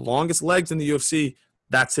got some of the longest legs in the UFC.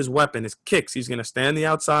 That's his weapon, his kicks. He's going to stand the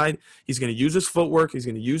outside. He's going to use his footwork. He's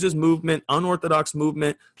going to use his movement, unorthodox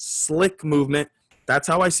movement, slick movement. That's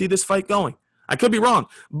how I see this fight going. I could be wrong,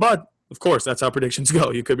 but of course, that's how predictions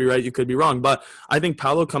go. You could be right, you could be wrong. But I think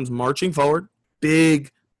Paulo comes marching forward,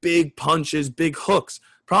 big punches, big hooks.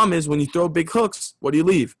 Problem is, when you throw big hooks, what do you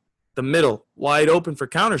leave? The middle, wide open for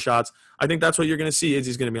counter shots. I think that's what you're going to see. Is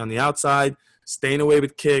he's going to be on the outside, staying away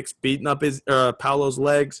with kicks, beating up his Paulo's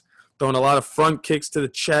legs, throwing a lot of front kicks to the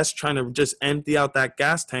chest, trying to just empty out that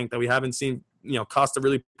gas tank that we haven't seen, Costa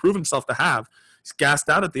really prove himself to have. He's gassed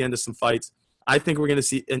out at the end of some fights. I think we're going to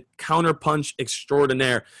see a counter punch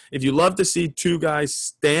extraordinaire. If you love to see 2 guys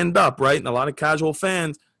stand up, right, and a lot of casual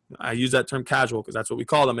fans, I use that term casual because that's what we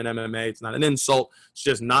call them in MMA. It's not an insult. It's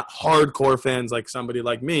just not hardcore fans like somebody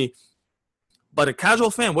like me. But a casual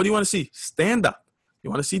fan, what do you want to see? Stand up. You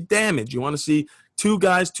want to see damage. You want to see 2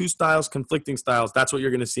 guys, 2 styles, conflicting styles. That's what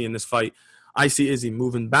you're going to see in this fight. I see Izzy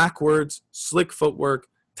moving backwards, slick footwork,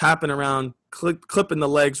 tapping around, clipping the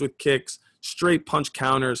legs with kicks, straight punch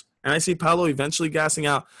counters. And I see Paulo eventually gassing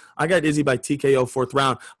out. I got Izzy by TKO 4th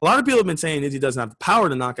round. A lot of people have been saying Izzy doesn't have the power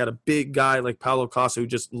to knock out a big guy like Paulo Costa, who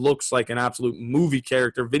just looks like an absolute movie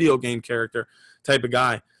character, video game character type of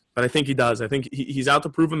guy. But I think he does. I think he's out to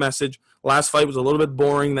prove a message. Last fight was a little bit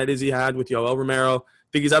boring that Izzy had with Yoel Romero. I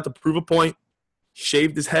think he's out to prove a point.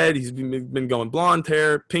 Shaved his head. He's been going blonde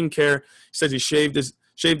hair, pink hair. He says he shaved his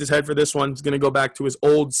head for this one. He's going to go back to his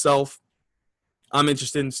old self. I'm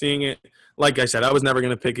interested in seeing it. Like I said, I was never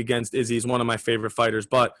going to pick against Izzy. He's one of my favorite fighters.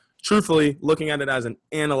 But truthfully, looking at it as an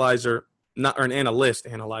analyst, not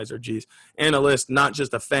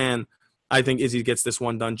just a fan, I think Izzy gets this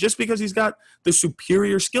one done just because he's got the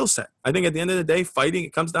superior skill set. I think at the end of the day, fighting,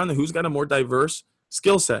 it comes down to who's got a more diverse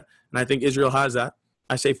skill set. And I think Israel has that.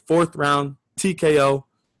 I say 4th round, TKO,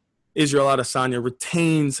 Israel Adesanya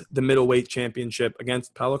retains the middleweight championship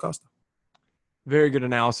against Paulo Costa. Very good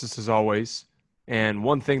analysis as always. And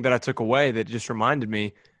one thing that I took away that just reminded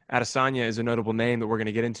me, Adesanya is a notable name that we're going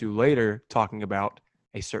to get into later, talking about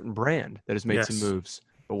a certain brand that has made some moves.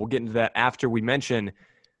 But we'll get into that after we mention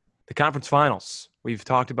the conference finals. We've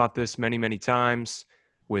talked about this many, many times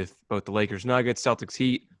with both the Lakers Nuggets, Celtics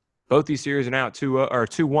Heat. Both these series are now at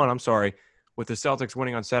 2-1, with the Celtics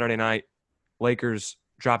winning on Saturday night, Lakers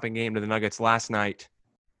dropping game to the Nuggets last night.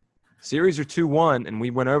 Series are 2-1, and we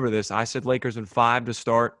went over this. I said Lakers in 5 to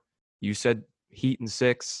start. You said Heat in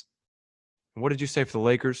 6. And what did you say for the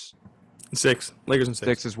Lakers? 6. Lakers in 6.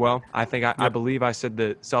 6 as well. I think I Yep. believe I said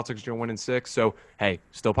the Celtics are going to win in 6. So hey,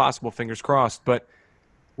 still possible. Fingers crossed. But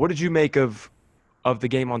what did you make of the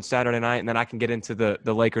game on Saturday night? And then I can get into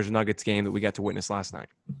the Lakers Nuggets game that we got to witness last night.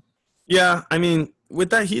 Yeah, I mean, with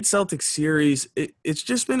that Heat Celtics series, it's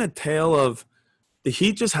just been a tale of the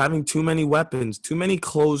Heat just having too many weapons, too many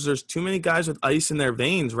closers, too many guys with ice in their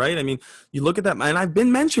veins, right? I mean, you look at that, and I've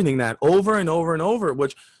been mentioning that over and over and over,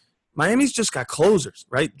 which Miami's just got closers,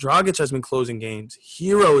 right? Dragic has been closing games.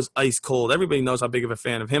 Hero is ice cold. Everybody knows how big of a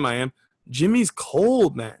fan of him I am. Jimmy's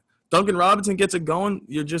cold, man. Duncan Robinson gets it going.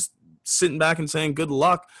 You're just sitting back and saying, good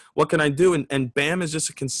luck. What can I do? And Bam is just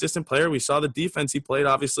a consistent player. We saw the defense he played,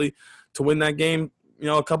 obviously, to win that game,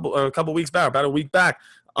 a couple weeks back, about a week back.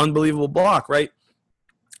 Unbelievable block, right?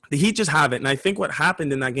 The Heat just have it. And I think what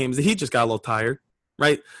happened in that game is the Heat just got a little tired,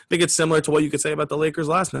 right? I think it's similar to what you could say about the Lakers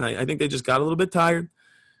last night. I think they just got a little bit tired.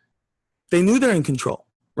 They knew they're in control,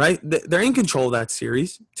 right? They're in control of that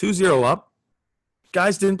series, 2-0 up.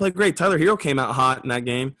 Guys didn't play great. Tyler Hero came out hot in that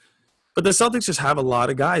game. But the Celtics just have a lot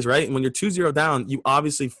of guys, right? And when you're 2-0 down, you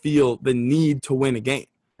obviously feel the need to win a game.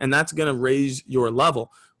 And that's going to raise your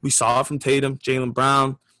level. We saw it from Tatum, Jaylen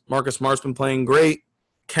Brown, Marcus Smart's been playing great.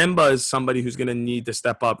 Kemba is somebody who's going to need to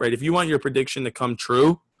step up, right? If you want your prediction to come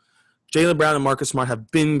true, Jaylen Brown and Marcus Smart have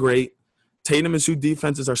been great. Tatum is who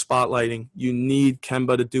defenses are spotlighting. You need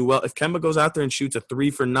Kemba to do well. If Kemba goes out there and shoots a 3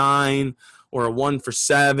 for 9 or a 1 for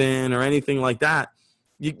 7 or anything like that,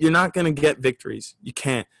 you're not going to get victories. You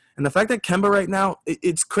can't. And the fact that Kemba right now,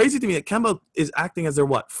 it's crazy to me that Kemba is acting as their,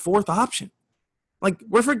 fourth option. Like,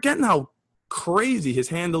 we're forgetting how crazy his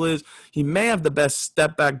handle is. He may have the best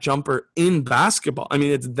step-back jumper in basketball. I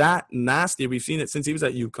mean, it's that nasty. We've seen it since he was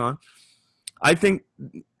at UConn. I think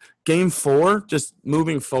Game 4, just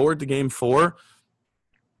moving forward to Game 4,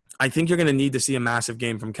 I think you're going to need to see a massive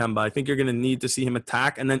game from Kemba. I think you're going to need to see him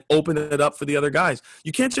attack and then open it up for the other guys.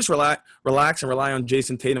 You can't just relax and rely on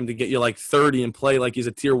Jason Tatum to get you like 30 and play like he's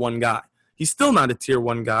a tier 1 guy. He's still not a tier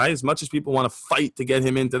 1 guy, as much as people want to fight to get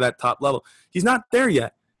him into that top level. He's not there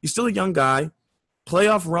yet. He's still a young guy.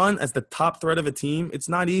 Playoff run as the top threat of a team, it's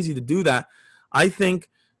not easy to do that. I think,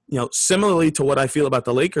 similarly to what I feel about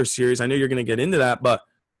the Lakers series, I know you're going to get into that, but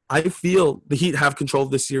I feel the Heat have control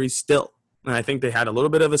of this series still. And I think they had a little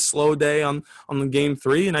bit of a slow day on the Game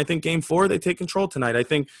 3, and I think Game 4, they take control tonight. I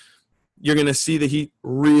think you're going to see the Heat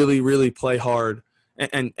really, really play hard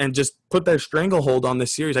and just put their stranglehold on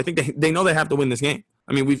this series. I think they know they have to win this game.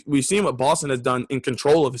 I mean, we've seen what Boston has done in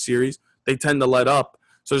control of a series. They tend to let up.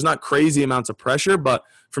 So there's not crazy amounts of pressure, but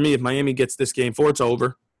for me, if Miami gets this Game 4, it's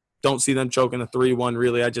over. Don't see them choking a 3-1,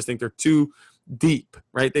 really. I just think they're too deep,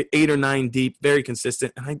 right? They're 8 or 9 deep, very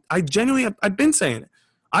consistent. And I genuinely, I've been saying it.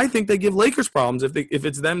 I think they give Lakers problems if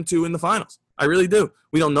it's them two in the finals. I really do.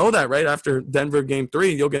 We don't know that, right? After Denver Game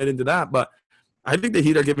 3, you'll get into that. But I think the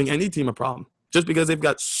Heat are giving any team a problem just because they've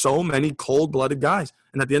got so many cold-blooded guys.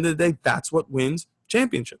 And at the end of the day, that's what wins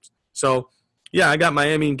championships. So, yeah, I got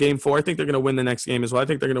Miami in Game 4. I think they're going to win the next game as well. I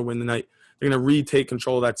think they're going to win the night. They're going to retake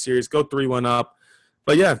control of that series, go 3-1 up.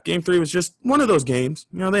 But, yeah, Game 3 was just one of those games.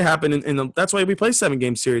 They happen. That's why we play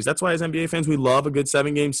 7-game series. That's why as NBA fans, we love a good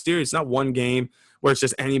 7-game series. It's not one game where it's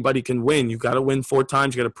just anybody can win. You've got to win 4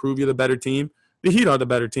 times. You got to prove you're the better team. The Heat are the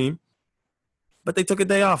better team. But they took a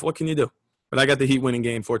day off. What can you do? But I got the Heat winning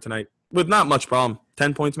Game 4 tonight with not much problem.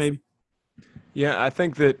 10 points maybe. Yeah, I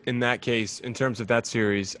think that in that case, in terms of that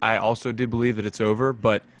series, I also did believe that it's over,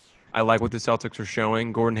 but I like what the Celtics are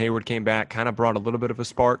showing. Gordon Hayward came back, kind of brought a little bit of a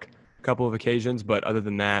spark a couple of occasions, but other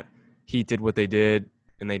than that, Heat did what they did,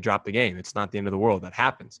 and they dropped the game. It's not the end of the world. That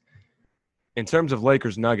happens. In terms of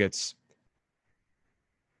Lakers Nuggets,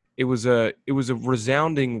 it was a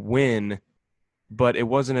resounding win, but it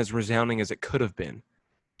wasn't as resounding as it could have been.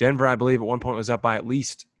 Denver, I believe, at one point was up by at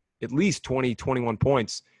least 20, 21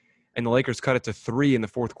 points, and the Lakers cut it to 3 in the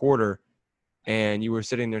fourth quarter, and you were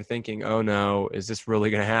sitting there thinking, oh, no, is this really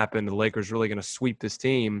going to happen? The Lakers really going to sweep this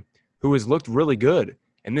team who has looked really good,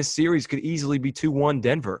 and this series could easily be 2-1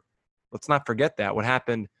 Denver. Let's not forget that. What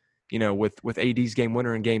happened, with AD's game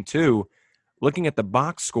winner in Game 2, looking at the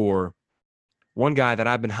box score, one guy that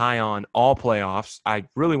I've been high on all playoffs, I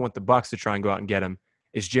really want the Bucks to try and go out and get him,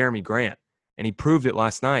 is Jeremy Grant. And he proved it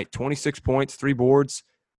last night. 26 points, 3 boards,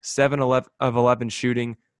 7 of 11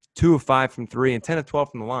 shooting, 2 of 5 from 3, and 10 of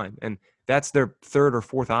 12 from the line. And that's their third or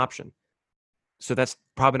fourth option. So that's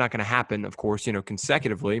probably not going to happen, of course,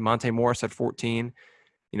 consecutively. Monte Morris had 14.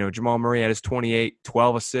 Jamal Murray had his 28,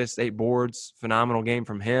 12 assists, 8 boards. Phenomenal game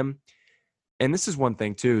from him. And this is one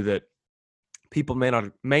thing, too, that people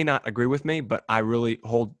may not agree with me, but I really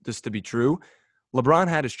hold this to be true. LeBron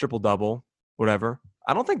had his triple-double, whatever.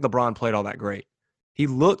 I don't think LeBron played all that great. he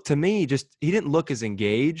looked to me he didn't look as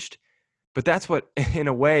engaged, but that's what, in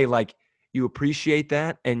a way, like, you appreciate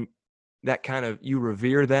that, and that kind of, you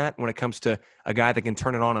revere that when it comes to a guy that can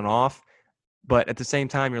turn it on and off. But at the same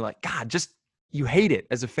time, you're like, God, you hate it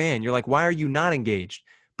as a fan. You're like, why are you not engaged?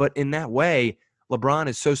 But in that way, LeBron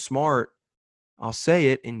is so smart. I'll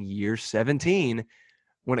say it, in year 17,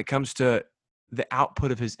 when it comes to the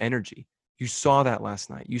output of his energy. You saw that last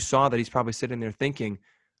night. You saw that he's probably sitting there thinking,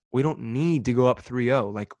 we don't need to go up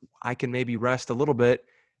 3-0. Like, I can maybe rest a little bit,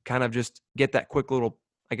 kind of just get that quick little,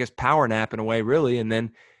 I guess, power nap in a way, really, and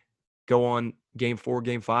then go on game 4,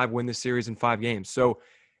 game 5, win the series in 5 games. So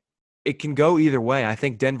it can go either way. I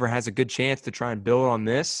think Denver has a good chance to try and build on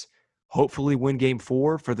this, hopefully win game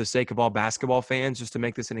 4 for the sake of all basketball fans, just to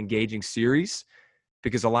make this an engaging series,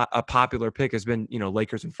 because a popular pick has been,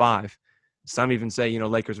 Lakers in 5. Some even say,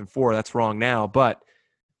 Lakers in 4. That's wrong now, but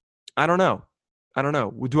I don't know.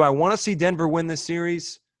 Do I want to see Denver win this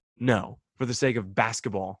series? No, for the sake of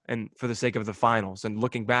basketball and for the sake of the finals and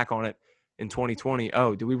looking back on it in 2020.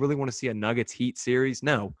 Oh, do we really want to see a Nuggets Heat series?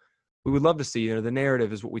 No. We would love to see, the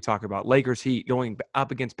narrative is what we talk about. Lakers Heat going up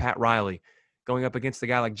against Pat Riley, going up against a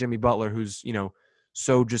guy like Jimmy Butler, who's,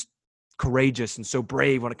 so just courageous and so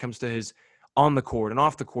brave when it comes to his on the court and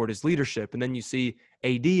off the court, his leadership. And then you see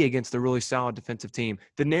AD against a really solid defensive team.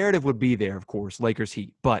 The narrative would be there, of course, Lakers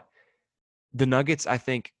Heat. But the Nuggets, I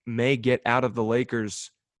think, may get out of the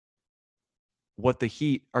Lakers what the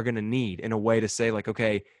Heat are going to need in a way to say, like,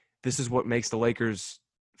 okay, this is what makes the Lakers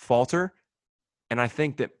falter. And I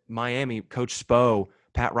think that Miami, Coach Spo,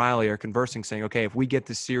 Pat Riley are conversing, saying, okay, if we get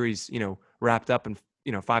this series, wrapped up in,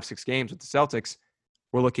 5-6 games with the Celtics,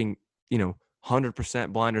 we're looking,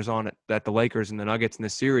 100% blinders on it that the Lakers and the Nuggets in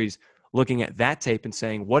this series, looking at that tape and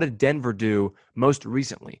saying, what did Denver do most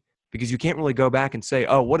recently? Because you can't really go back and say,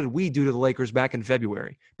 oh, what did we do to the Lakers back in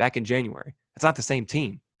February, back in January? It's not the same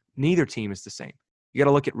team. Neither team is the same. You got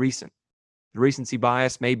to look at recent. The recency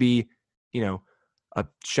bias may be, a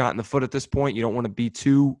shot in the foot at this point. You don't want to be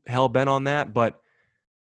too hell-bent on that, but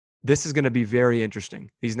this is going to be very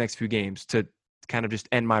interesting, these next few games, to kind of just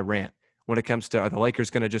end my rant when it comes to, are the Lakers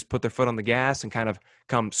going to just put their foot on the gas and kind of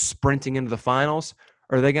come sprinting into the finals?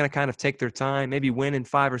 Or are they going to kind of take their time, maybe win in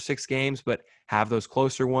 5 or 6 games, but have those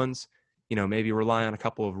closer ones, maybe rely on a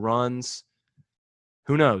couple of runs?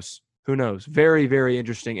 Who knows? Very, very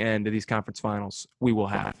interesting end to these conference finals we will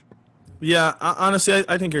have. Yeah, honestly,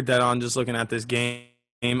 I think you're dead on just looking at this game.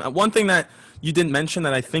 One thing that you didn't mention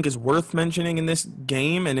that I think is worth mentioning in this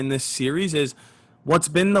game and in this series is what's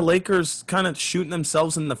been the Lakers kind of shooting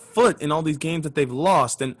themselves in the foot in all these games that they've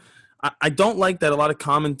lost. And I don't like that a lot of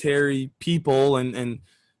commentary people and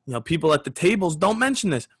people at the tables don't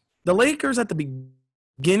mention this. The Lakers at the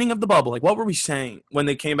beginning of the bubble, like, what were we saying when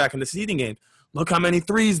they came back in the seeding game? Look how many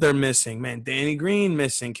threes they're missing. Man, Danny Green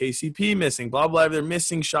missing, KCP missing, blah, blah. They're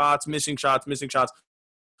missing shots.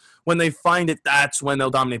 When they find it, that's when they'll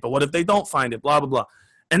dominate. But what if they don't find it? Blah, blah, blah.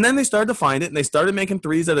 And then they started to find it, and they started making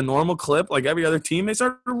threes at a normal clip like every other team. They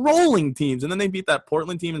started rolling teams, and then they beat that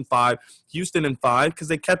Portland team in 5, Houston in 5, because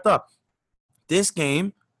they kept up. This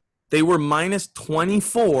game, they were minus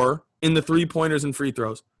 24 in the three-pointers and free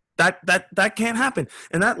throws. That can't happen.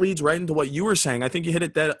 And that leads right into what you were saying. I think you hit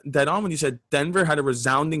it dead on when you said Denver had a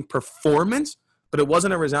resounding performance, but it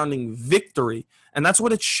wasn't a resounding victory. And that's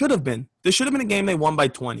what it should have been. This should have been a game they won by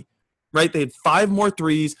 20, right? They had 5 more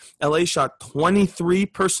threes. LA shot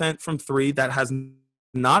 23% from 3. That has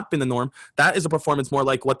not been the norm. That is a performance more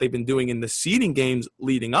like what they've been doing in the seeding games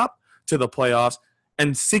leading up to the playoffs,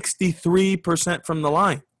 and 63% from the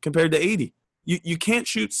line compared to 80. You can't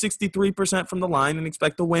shoot 63% from the line and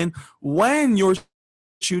expect to win when you're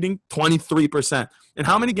shooting 23%. And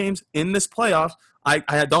how many games in this playoffs,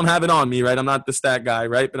 I don't have it on me, right? I'm not the stat guy,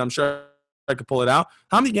 right? But I'm sure I could pull it out.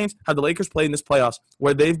 How many games have the Lakers played in this playoffs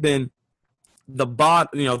where they've been the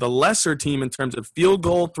lesser team in terms of field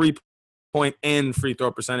goal, 3-point, and free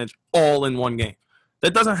throw percentage all in one game?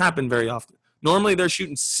 That doesn't happen very often. Normally they're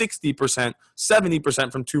shooting 60%,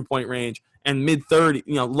 70% from 2-point range, and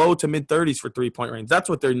low to mid-30s for 3-point range. That's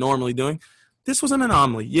what they're normally doing. This was an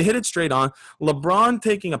anomaly. You hit it straight on. LeBron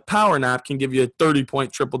taking a power nap can give you a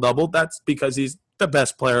 30-point triple-double. That's because he's the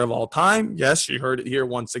best player of all time. Yes, you heard it here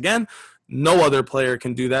once again. No other player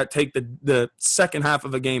can do that. Take the second half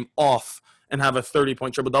of a game off and have a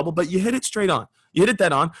 30-point triple-double, but you hit it straight on. You hit it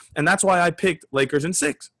dead on, and that's why I picked Lakers in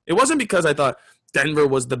 6. It wasn't because I thought Denver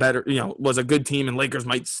was was a good team and Lakers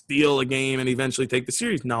might steal a game and eventually take the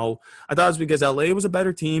series. No, I thought it was because LA was a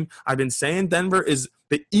better team. I've been saying Denver is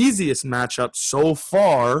the easiest matchup so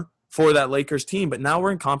far for that Lakers team. But now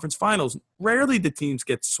we're in conference finals. Rarely do teams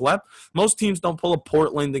get swept. Most teams don't pull a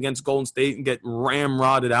Portland against Golden State and get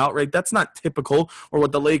ramrodded out, right? That's not typical. Or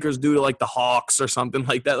what the Lakers do to like the Hawks or something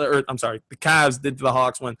like that. Or I'm sorry, the Cavs did to the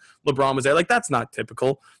Hawks when LeBron was there. Like, that's not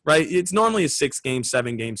typical, right? It's normally a 6-game,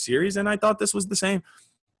 7-game series, and I thought this was the same.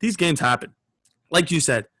 These games happen. Like you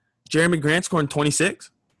said, Jeremy Grant scoring 26.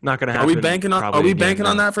 Not going to happen. Are we banking on? Are we banking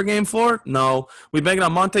on that for Game 4? No. We banking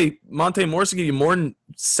on Monte Morris to give you more than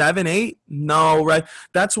 7, 8? No, right?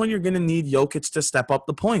 That's when you're going to need Jokic to step up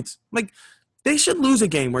the points. Like, they should lose a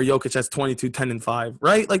game where Jokic has 22, 10, and 5,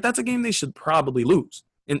 right? Like, that's a game they should probably lose,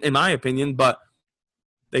 in my opinion. But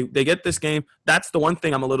they get this game. That's the one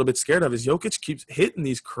thing I'm a little bit scared of is Jokic keeps hitting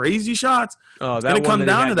these crazy shots. Oh, it's going to come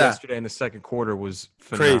down to that. Yesterday in the second quarter was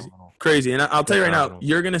phenomenal. Crazy. And I'll tell you right now,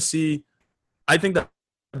 you're going to see – I think that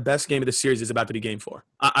the best game of the series is about to be Game 4.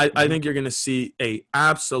 I think you're going to see a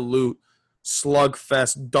absolute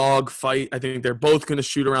slugfest dog fight. I think they're both going to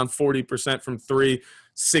shoot around 40% from 3,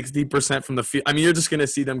 60% from the field. I mean, you're just going to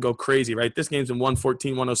see them go crazy, right? This game's in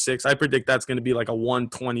 114, 106. I predict that's going to be like a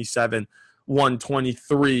 127,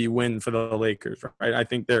 123 win for the Lakers, right? I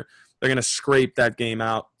think they're going to scrape that game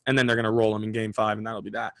out, and then they're going to roll them in Game 5, and that'll be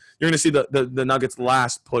that. You're going to see the Nuggets'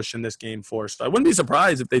 last push in this Game 4. So I wouldn't be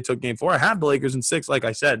surprised if they took Game 4. I have the Lakers in 6, like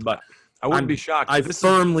I said, but I wouldn't be shocked. I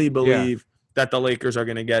firmly believe that the Lakers are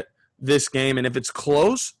going to get this game, and if it's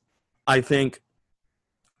close, I think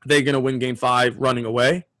they're going to win Game 5 running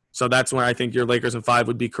away. So that's when I think your Lakers in 5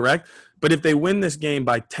 would be correct. But if they win this game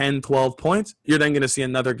by 10, 12 points, you're then going to see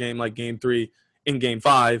another game like Game 3 in Game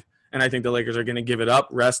 5, and I think the Lakers are going to give it up,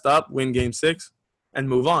 rest up, win Game 6, and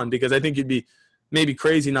move on, because I think you'd be maybe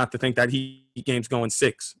crazy not to think that Heat game's going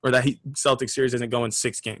 6 or that Celtics series isn't going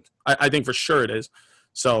 6 games. I think for sure it is.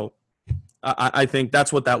 So I think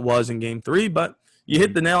that's what that was in Game 3. But you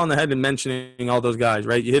hit the nail on the head in mentioning all those guys,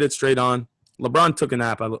 right? You hit it straight on. LeBron took a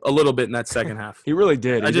nap a little bit in that second half. He really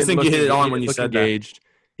did. I just think you hit it on when you said engaged.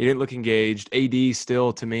 He didn't look engaged. AD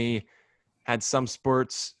still, to me, had some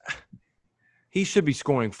spurts. He should be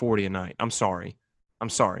scoring 40 a night. I'm sorry.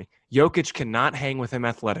 Jokic cannot hang with him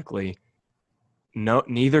athletically. No,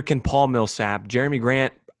 neither can Paul Millsap. Jeremy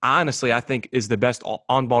Grant, honestly, I think is the best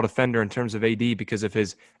on-ball defender in terms of AD because of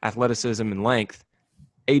his athleticism and length.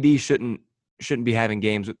 AD shouldn't be having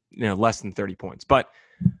games with less than 30 points. But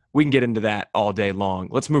we can get into that all day long.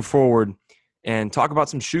 Let's move forward and talk about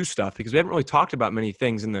some shoe stuff because we haven't really talked about many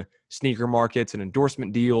things in the sneaker markets and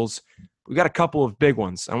endorsement deals. We've got a couple of big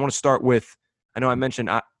ones. I want to start with, I know I mentioned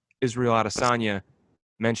Israel Adesanya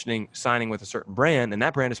mentioning signing with a certain brand, and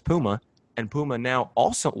that brand is Puma. And Puma now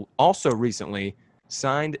also recently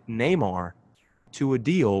signed Neymar to a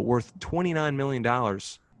deal worth $29 million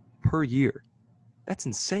per year. That's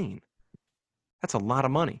insane. That's a lot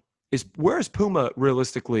of money. Where is Puma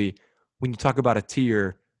realistically when you talk about a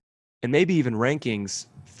tier and maybe even rankings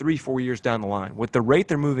 3-4 years down the line? With the rate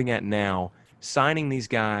they're moving at now, signing these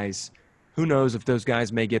guys, who knows if those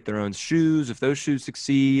guys may get their own shoes, if those shoes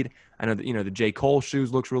succeed. I know that the J. Cole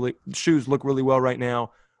shoes look really well right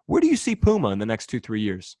now. Where do you see Puma in the next 2-3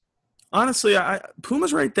 years? Honestly,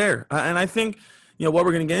 Puma's right there. And I think what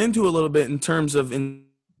we're going to get into a little bit in terms of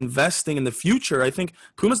investing in the future, I think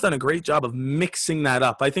Puma's done a great job of mixing that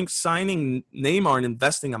up. I think signing Neymar and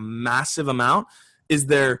investing a massive amount is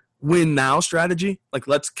their win now strategy. Like,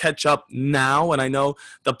 let's catch up now. And I know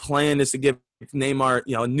the plan is to give Neymar,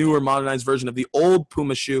 a newer, modernized version of the old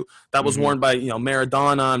Puma shoe that was worn by,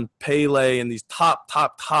 Maradona and Pele and these top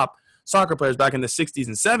soccer players back in the 60s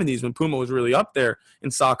and 70s when Puma was really up there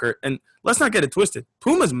in soccer. And let's not get it twisted.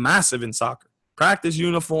 Puma's massive in soccer. Practice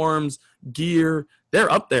uniforms, gear,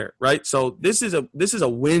 they're up there, right? So this is a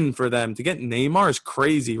win for them. To get Neymar is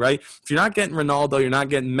crazy, right? If you're not getting Ronaldo, you're not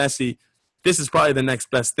getting Messi, this is probably the next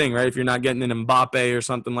best thing, right? If you're not getting an Mbappe or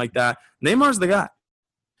something like that, Neymar's the guy.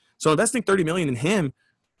 So investing $30 million in him,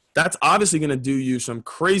 that's obviously going to do you some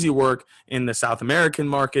crazy work in the South American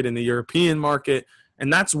market, in the European market,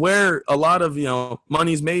 and that's where a lot of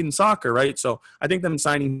money's made in soccer, right? So I think them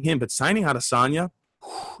signing him, but signing Adesanya,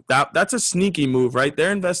 that's a sneaky move, right?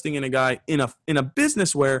 They're investing in a guy in a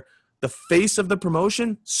business where the face of the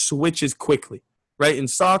promotion switches quickly, right? In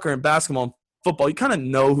soccer and basketball and football, you kind of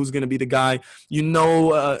know who's going to be the guy.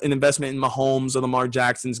 An investment in Mahomes or Lamar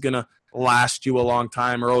Jackson's going to last you a long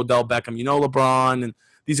time, or Odell Beckham, LeBron, and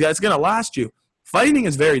these guys are going to last you. Fighting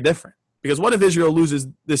is very different because what if Israel loses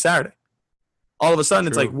this Saturday? All of a sudden,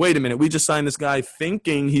 It's like, wait a minute, we just signed this guy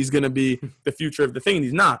thinking he's going to be the future of the thing, and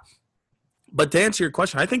he's not. But to answer your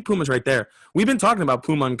question, I think Puma's right there. We've been talking about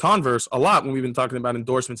Puma and Converse a lot when we've been talking about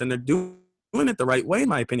endorsements, and they're doing it the right way, in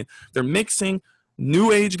my opinion. They're mixing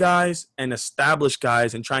new age guys and established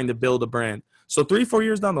guys and trying to build a brand. So 3-4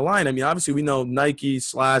 years down the line, I mean, obviously we know Nike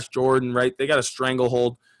 / Jordan, right? They got a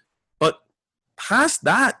stranglehold. But past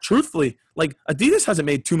that, truthfully, like Adidas hasn't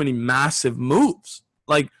made too many massive moves.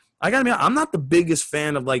 Like, I gotta be honest, I'm not the biggest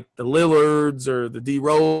fan of like the Lillards or the D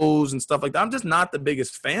Rose and stuff like that. I'm just not the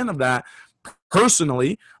biggest fan of that.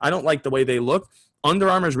 Personally, I don't like the way they look. Under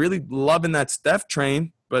Armour's really loving that Steph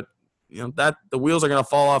train, but that the wheels are gonna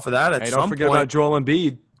fall off of that at some point. Don't forget about Joel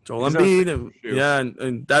Embiid. Joel Embiid,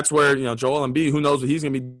 and that's where Joel Embiid. Who knows what he's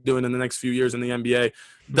gonna be doing in the next few years in the NBA?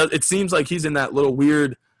 It seems like he's in that little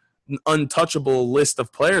weird, untouchable list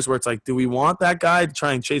of players where it's like, do we want that guy to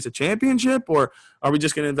try and chase a championship, or are we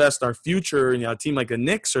just going to invest our future in a team like the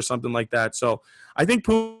Knicks or something like that? So I think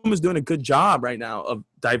Puma's doing a good job right now of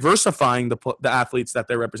diversifying the athletes that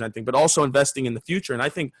they're representing, but also investing in the future. And I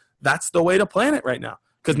think that's the way to plan it right now,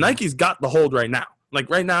 because Nike's got the hold right now. Like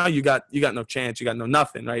right now, you got no chance, you got no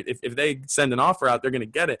nothing, right? If they send an offer out, they're going to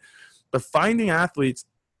get it. But finding athletes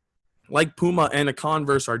like Puma and a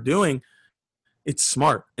Converse are doing, it's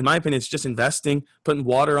smart. In my opinion, it's just investing, putting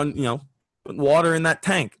water in that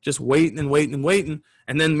tank, just waiting and waiting and waiting.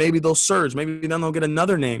 And then maybe they'll surge. Maybe then they'll get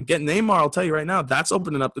another name. Get Neymar, I'll tell you right now, that's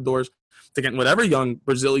opening up the doors to getting whatever young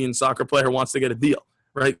Brazilian soccer player wants to get a deal,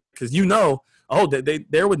 right? Because they're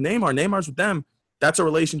with Neymar. Neymar's with them. That's a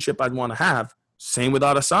relationship I'd want to have. Same with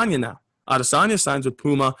Adesanya now. Adesanya signs with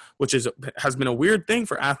Puma, which has been a weird thing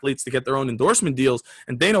for athletes to get their own endorsement deals.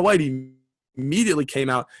 And Dana White immediately came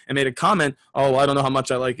out and made a comment, I don't know how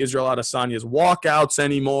much I like Israel Adesanya's walkouts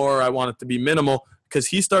anymore. I want it to be minimal, because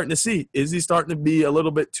he's starting to see, is he starting to be a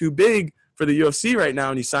little bit too big for the UFC right now,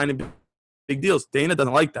 and he's signing big deals. Dana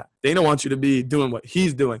doesn't like that. Dana wants you to be doing what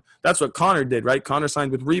he's doing. That's what Conor did, right? Conor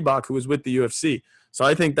signed with Reebok, who was with the UFC. So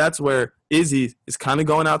I think that's where Izzy is kind of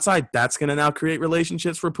going outside. That's going to now create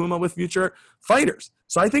relationships for Puma with future fighters.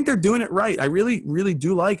 So I think they're doing it right. I really, really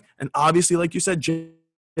do like, and obviously, like you said, J.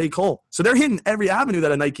 Cole. So they're hitting every avenue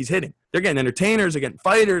that a Nike's hitting. They're getting entertainers, they're getting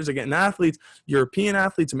fighters, they're getting athletes, European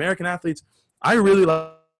athletes, American athletes. I really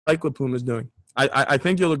like what Puma's doing. I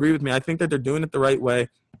think you'll agree with me. I think that they're doing it the right way,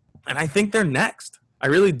 and I think they're next. I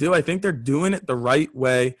really do. I think they're doing it the right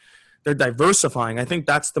way. They're diversifying. I think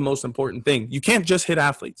that's the most important thing. You can't just hit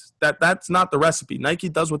athletes. That's not the recipe. Nike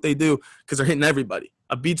does what they do because they're hitting everybody.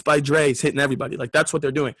 A Beats by Dre is hitting everybody. Like, that's what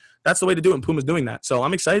they're doing. That's the way to do it, and Puma's doing that. So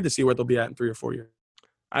I'm excited to see where they'll be at in 3 or 4 years.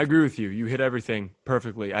 I agree with you. You hit everything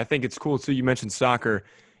perfectly. I think it's cool, too. You mentioned soccer.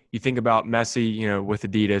 You think about Messi, with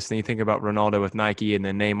Adidas, then you think about Ronaldo with Nike, and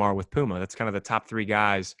then Neymar with Puma. That's kind of the top 3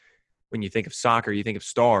 guys. When you think of soccer, you think of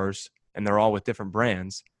stars, and they're all with different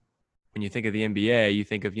brands. When you think of the NBA, you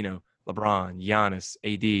think of, LeBron, Giannis,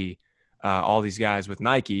 AD, all these guys with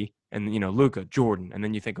Nike, and, Luka, Jordan. And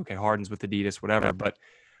then you think, okay, Harden's with Adidas, whatever. But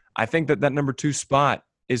I think that number 2 spot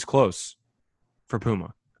is close for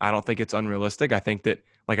Puma. I don't think it's unrealistic. I think that,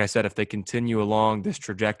 like I said, if they continue along this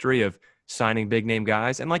trajectory of signing big name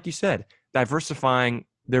guys, and like you said, diversifying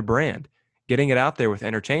their brand, getting it out there with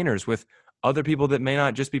entertainers, with other people that may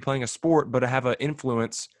not just be playing a sport, but have an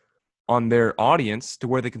influence on their audience to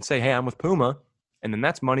where they can say, hey, I'm with Puma, and then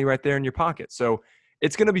that's money right there in your pocket. So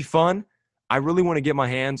it's going to be fun. I really want to get my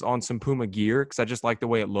hands on some Puma gear because I just like the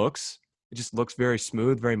way it looks. It just looks very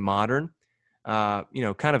smooth, very modern.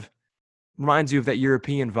 Kind of reminds you of that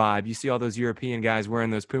European vibe. You see all those European guys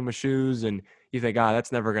wearing those Puma shoes, and you think,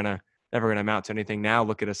 that's never gonna amount to anything. Now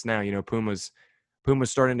look at us now. Puma's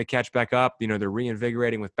starting to catch back up. They're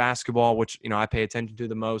reinvigorating with basketball, which I pay attention to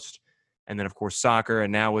the most, and then of course soccer,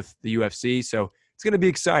 and now with the UFC. So it's going to be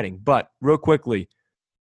exciting. But real quickly,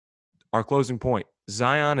 our closing point: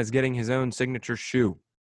 Zion is getting his own signature shoe.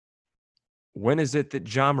 When is it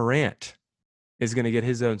that Ja Morant is going to get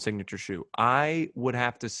his own signature shoe? I would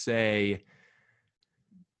have to say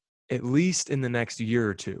at least in the next year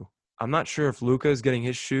or two. I'm not sure if Luka is getting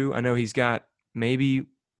his shoe. I know he's got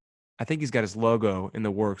I think he's got his logo in the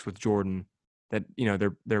works with Jordan that,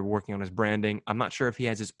 they're working on his branding. I'm not sure if he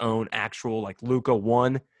has his own actual like Luka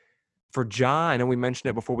 1. For Ja, I know we mentioned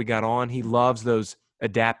it before we got on. He loves those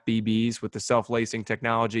Adapt BBs with the self-lacing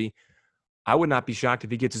technology. I would not be shocked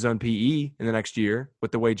if he gets his own PE in the next year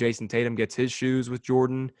with the way Jason Tatum gets his shoes with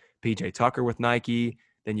Jordan, PJ Tucker with Nike.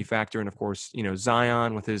 Then you factor in, of course,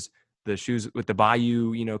 Zion with the shoes with the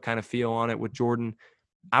Bayou, kind of feel on it with Jordan.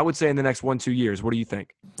 I would say in the next 1-2 years. What do you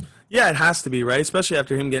think? Yeah, it has to be, right? Especially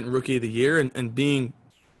after him getting Rookie of the Year and being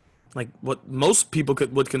like what most people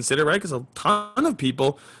would consider, right? Because a ton of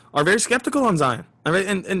people are very skeptical on Zion, right?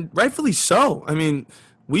 And rightfully so. I mean,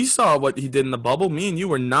 we saw what he did in the bubble. Me and you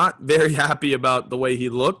were not very happy about the way he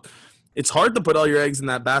looked. It's hard to put all your eggs in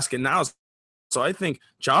that basket now, So I think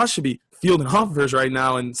Josh should be fielding offers right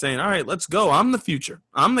now and saying, all right, let's go. I'm the future.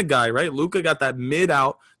 I'm the guy, right? Luka got that mid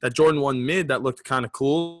out, that Jordan 1 mid that looked kind of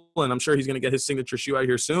cool, and I'm sure he's going to get his signature shoe out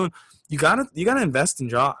here soon. You gotta invest in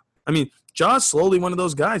Ja. I mean, Ja's slowly one of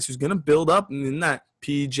those guys who's going to build up in that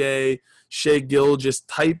PJ, Shea Gilgeous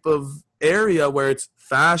type of area where it's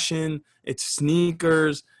fashion, it's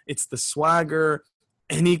sneakers, it's the swagger,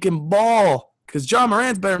 and he can ball. Because Ja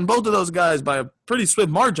Morant's better than both of those guys by a pretty swift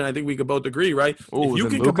margin. I think we could both agree, right? Oh,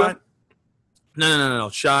 is it Luka? No.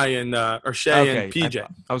 Shai and Shea and PJ.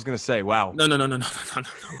 I was gonna say, wow. No.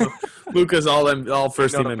 Luka's all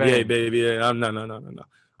first team NBA, baby. No.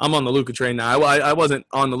 I'm on the Luka train now. I wasn't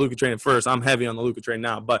on the Luka train at first. I'm heavy on the Luka train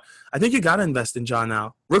now. But I think you got to invest in Ja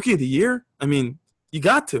now. Rookie of the year. I mean, you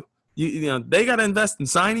got to. You know they got to invest in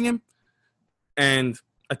signing him, and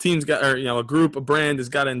a team's got, or a group, a brand has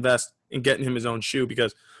got to invest in getting him his own shoe,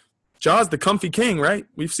 because Ja's the comfy king, right?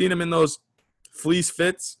 We've seen him in those fleece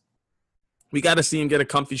fits. We got to see him get a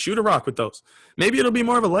comfy shoe to rock with those. Maybe it'll be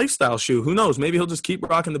more of a lifestyle shoe. Who knows? Maybe he'll just keep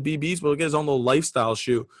rocking the BBs, but he'll get his own little lifestyle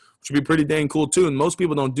shoe, which would be pretty dang cool too. And most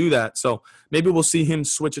people don't do that. So maybe we'll see him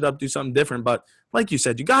switch it up, do something different. But like you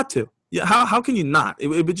said, you got to. Yeah, how can you not? It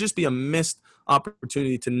would just be a missed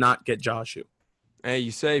opportunity to not get Ja's shoe. Hey,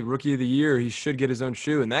 you say Rookie of the Year, he should get his own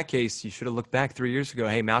shoe. In that case, you should have looked back 3 years ago.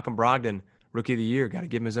 Hey, Malcolm Brogdon, Rookie of the Year, got to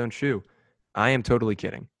give him his own shoe. I am totally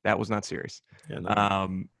kidding. That was not serious. Yeah,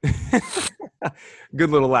 no.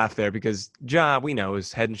 Good little laugh there, because Ja, we know,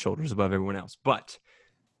 is head and shoulders above everyone else. But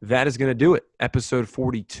that is going to do it. Episode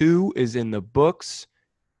 42 is in the books.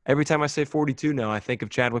 Every time I say 42 now, I think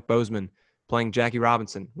of Chadwick Boseman playing Jackie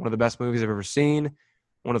Robinson, one of the best movies I've ever seen.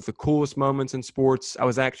 One of the coolest moments in sports. I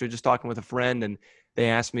was actually just talking with a friend, and they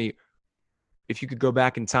asked me if you could go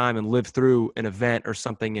back in time and live through an event or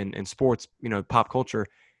something in sports, pop culture.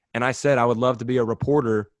 And I said I would love to be a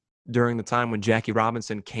reporter during the time when Jackie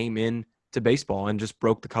Robinson came in to baseball and just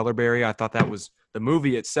broke the color barrier. I thought the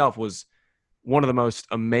movie itself was one of the most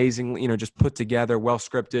amazing, just put together, well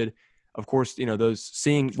scripted. Of course, those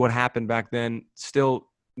seeing what happened back then still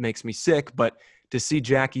makes me sick, but to see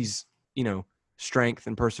Jackie's, strength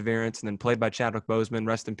and perseverance, and then played by Chadwick Boseman,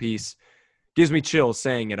 rest in peace, gives me chills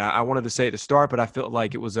saying it. I wanted to say it to start, but I felt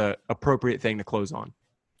like it was a appropriate thing to close on.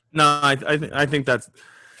 No, I think that's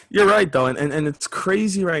 – you're right, though. And it's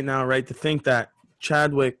crazy right now, right, to think that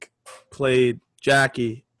Chadwick played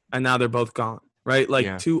Jackie and now they're both gone, right?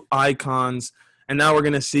 Like two icons, and now we're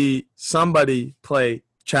going to see somebody play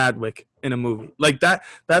Chadwick in a movie. Like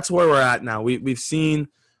that's where we're at now. We've seen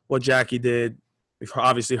what Jackie did. We've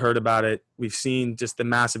obviously heard about it. We've seen just the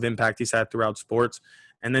massive impact he's had throughout sports.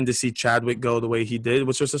 And then to see Chadwick go the way he did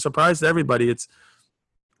was just a surprise to everybody.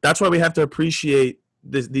 That's why we have to appreciate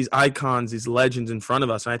these icons, these legends in front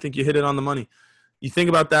of us. And I think you hit it on the money. You think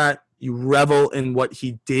about that, you revel in what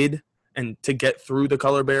he did and to get through the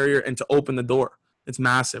color barrier and to open the door. It's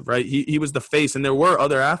massive, right? He was the face, and there were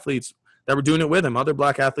other athletes that were doing it with him, other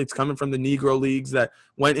black athletes coming from the Negro leagues that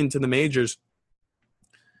went into the majors.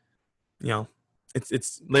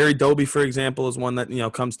 It's Larry Doby, for example, is one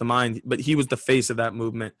that comes to mind, but he was the face of that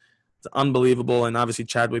movement. It's unbelievable, and obviously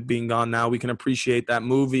Chadwick being gone now, we can appreciate that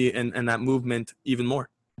movie and that movement even more.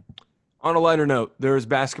 On a lighter note, there is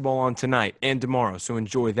basketball on tonight and tomorrow, so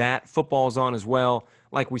enjoy that. Football's on as well.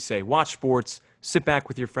 Like we say, watch sports, sit back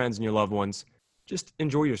with your friends and your loved ones, just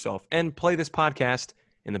enjoy yourself, and play this podcast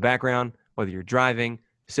in the background, whether you're driving,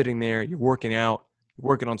 sitting there, you're working out, you're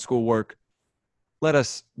working on schoolwork. Let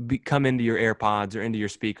us come into your AirPods or into your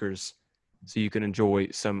speakers so you can enjoy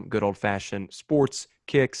some good old-fashioned sports,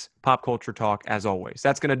 kicks, pop culture talk as always.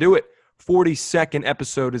 That's going to do it. 42nd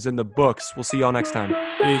episode is in the books. We'll see y'all next time.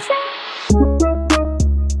 Peace.